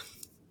start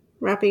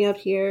wrapping up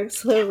here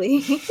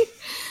slowly.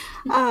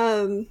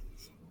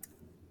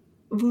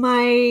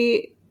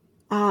 My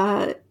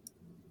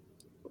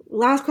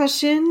last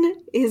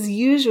question is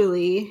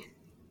usually,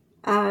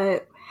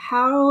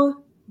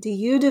 how do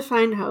you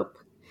define hope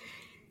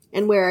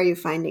and where are you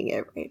finding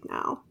it right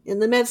now in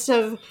the midst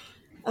of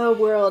a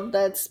world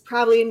that's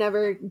probably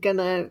never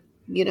gonna,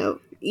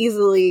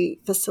 easily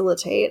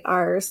facilitate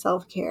our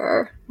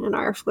self-care and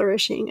our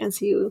flourishing,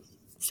 as you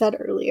said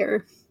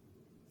earlier?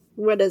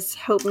 What does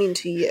hope mean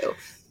to you?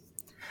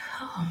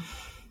 Oh,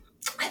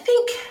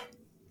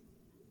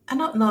 I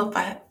don't know if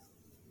I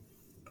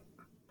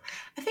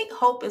think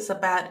hope is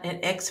about an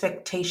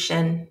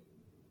expectation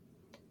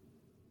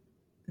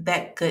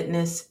that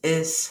goodness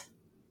is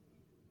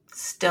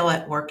still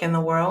at work in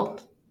the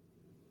world.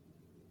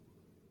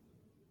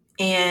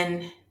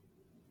 And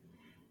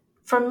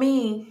for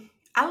me,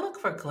 I look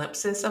for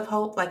glimpses of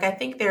hope. Like I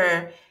think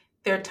there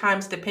are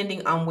times,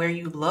 depending on where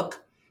you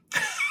look,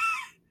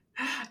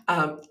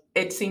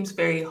 it seems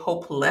very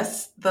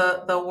hopeless,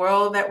 the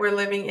world that we're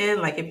living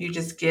in. Like if you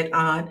just get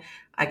on,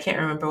 I can't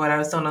remember what I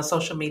was doing on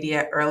social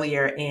media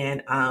earlier,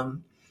 and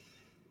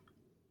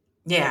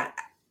yeah,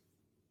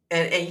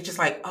 and you just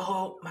like,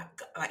 oh my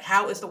God, like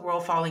how is the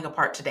world falling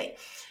apart today?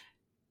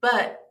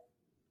 But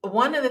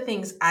one of the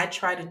things I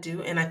try to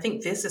do, and I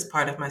think this is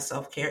part of my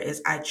self-care,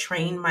 is I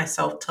train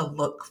myself to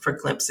look for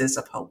glimpses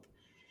of hope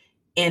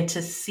and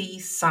to see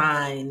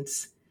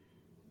signs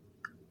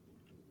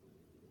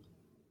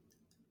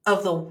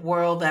of the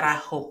world that I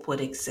hope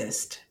would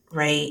exist,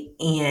 right?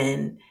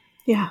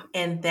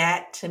 And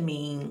that to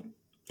me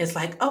is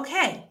like,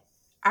 okay,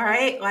 all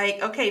right,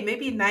 like, okay,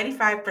 maybe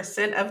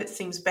 95% of it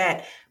seems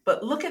bad,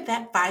 but look at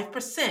that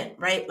 5%,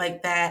 right?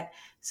 Like that.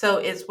 So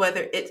it's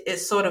whether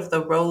it's sort of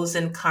the rose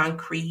in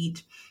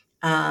concrete.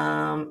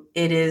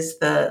 It is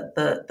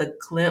the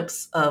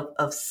glimpse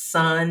of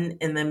sun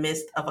in the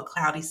midst of a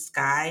cloudy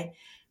sky,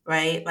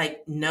 right?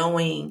 Like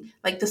knowing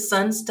like the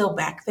sun's still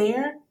back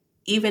there,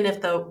 even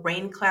if the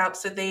rain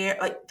clouds are there,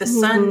 like the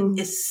sun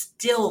is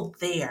still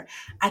there.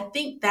 I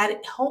think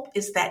that hope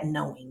is that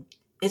knowing.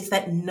 It's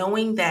that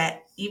knowing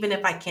that even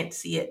if I can't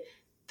see it,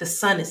 the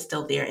sun is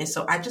still there. And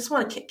so I just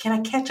want to, can I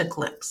catch a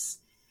glimpse?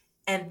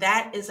 And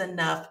that is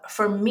enough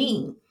for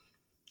me.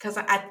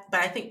 But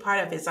I think part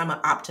of it is I'm an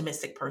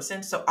optimistic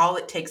person. So all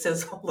it takes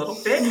is a little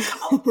bit.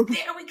 Oh,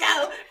 there we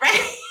go.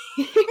 Right.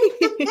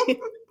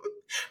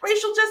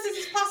 Racial justice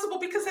is possible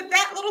because of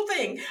that little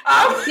thing.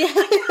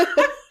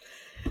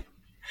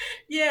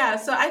 Yeah,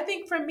 so I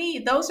think for me,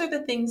 those are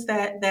the things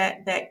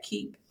that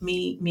keep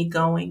me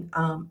going.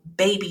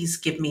 Babies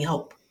give me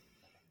hope.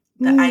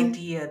 The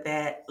idea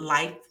that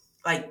life,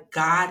 like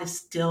God, is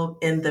still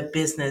in the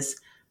business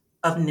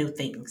of new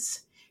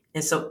things,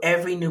 and so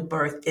every new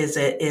birth is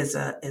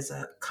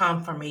a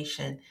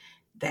confirmation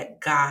that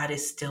God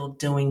is still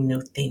doing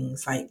new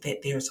things. Like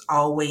that, there's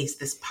always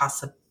this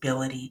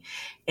possibility,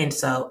 and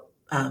so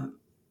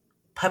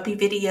puppy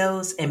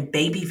videos and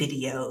baby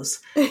videos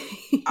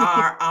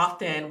are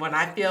often when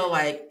I feel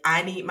like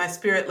I need my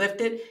spirit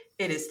lifted.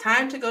 It is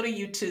time to go to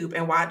YouTube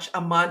and watch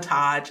a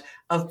montage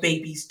of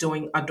babies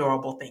doing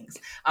adorable things.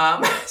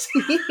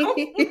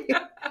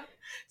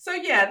 So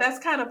yeah, that's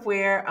kind of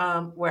where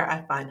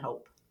I find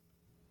hope.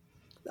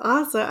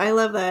 Awesome. I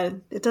love that.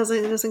 It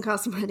doesn't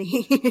cost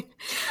money.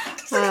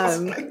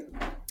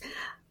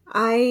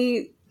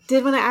 I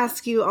did want to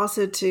ask you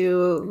also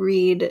to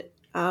read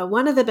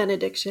one of the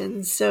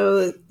benedictions.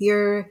 So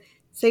your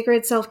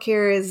Sacred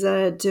Self-Care is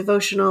a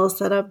devotional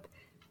set up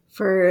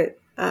for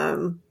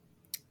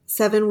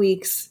 7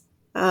 weeks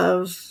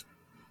of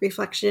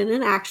reflection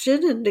and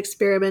action and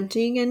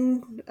experimenting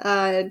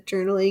and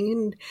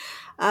journaling.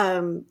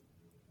 And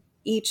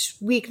each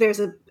week there's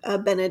a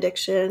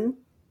benediction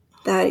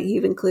that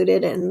you've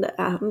included. And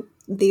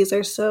these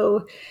are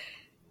so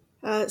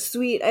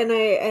sweet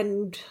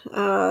and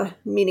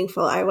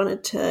meaningful. I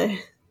wanted to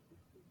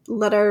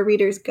let our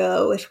readers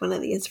go with one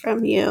of these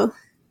from you.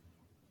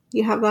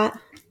 You have that?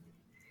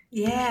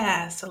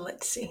 Yeah, so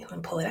let's see. Let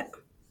me pull it up.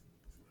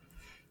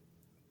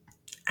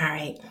 All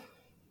right.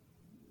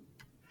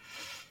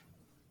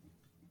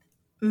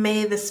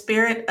 May the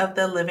Spirit of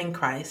the living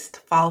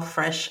Christ fall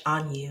fresh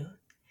on you,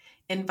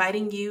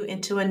 inviting you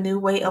into a new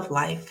way of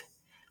life,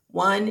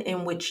 one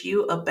in which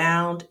you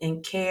abound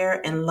in care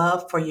and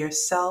love for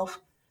yourself,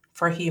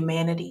 for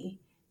humanity,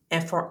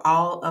 and for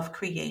all of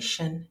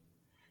creation.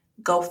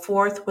 Go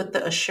forth with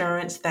the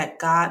assurance that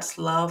God's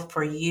love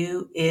for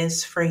you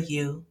is for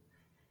you.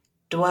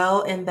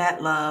 Dwell in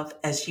that love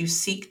as you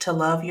seek to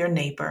love your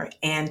neighbor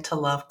and to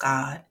love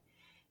God.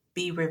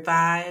 Be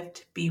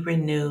revived, be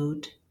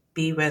renewed,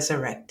 be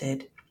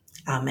resurrected.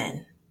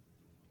 Amen.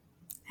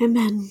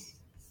 Amen.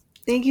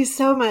 Thank you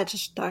so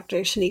much,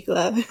 Dr.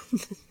 Chanequa.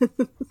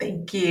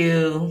 Thank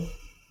you.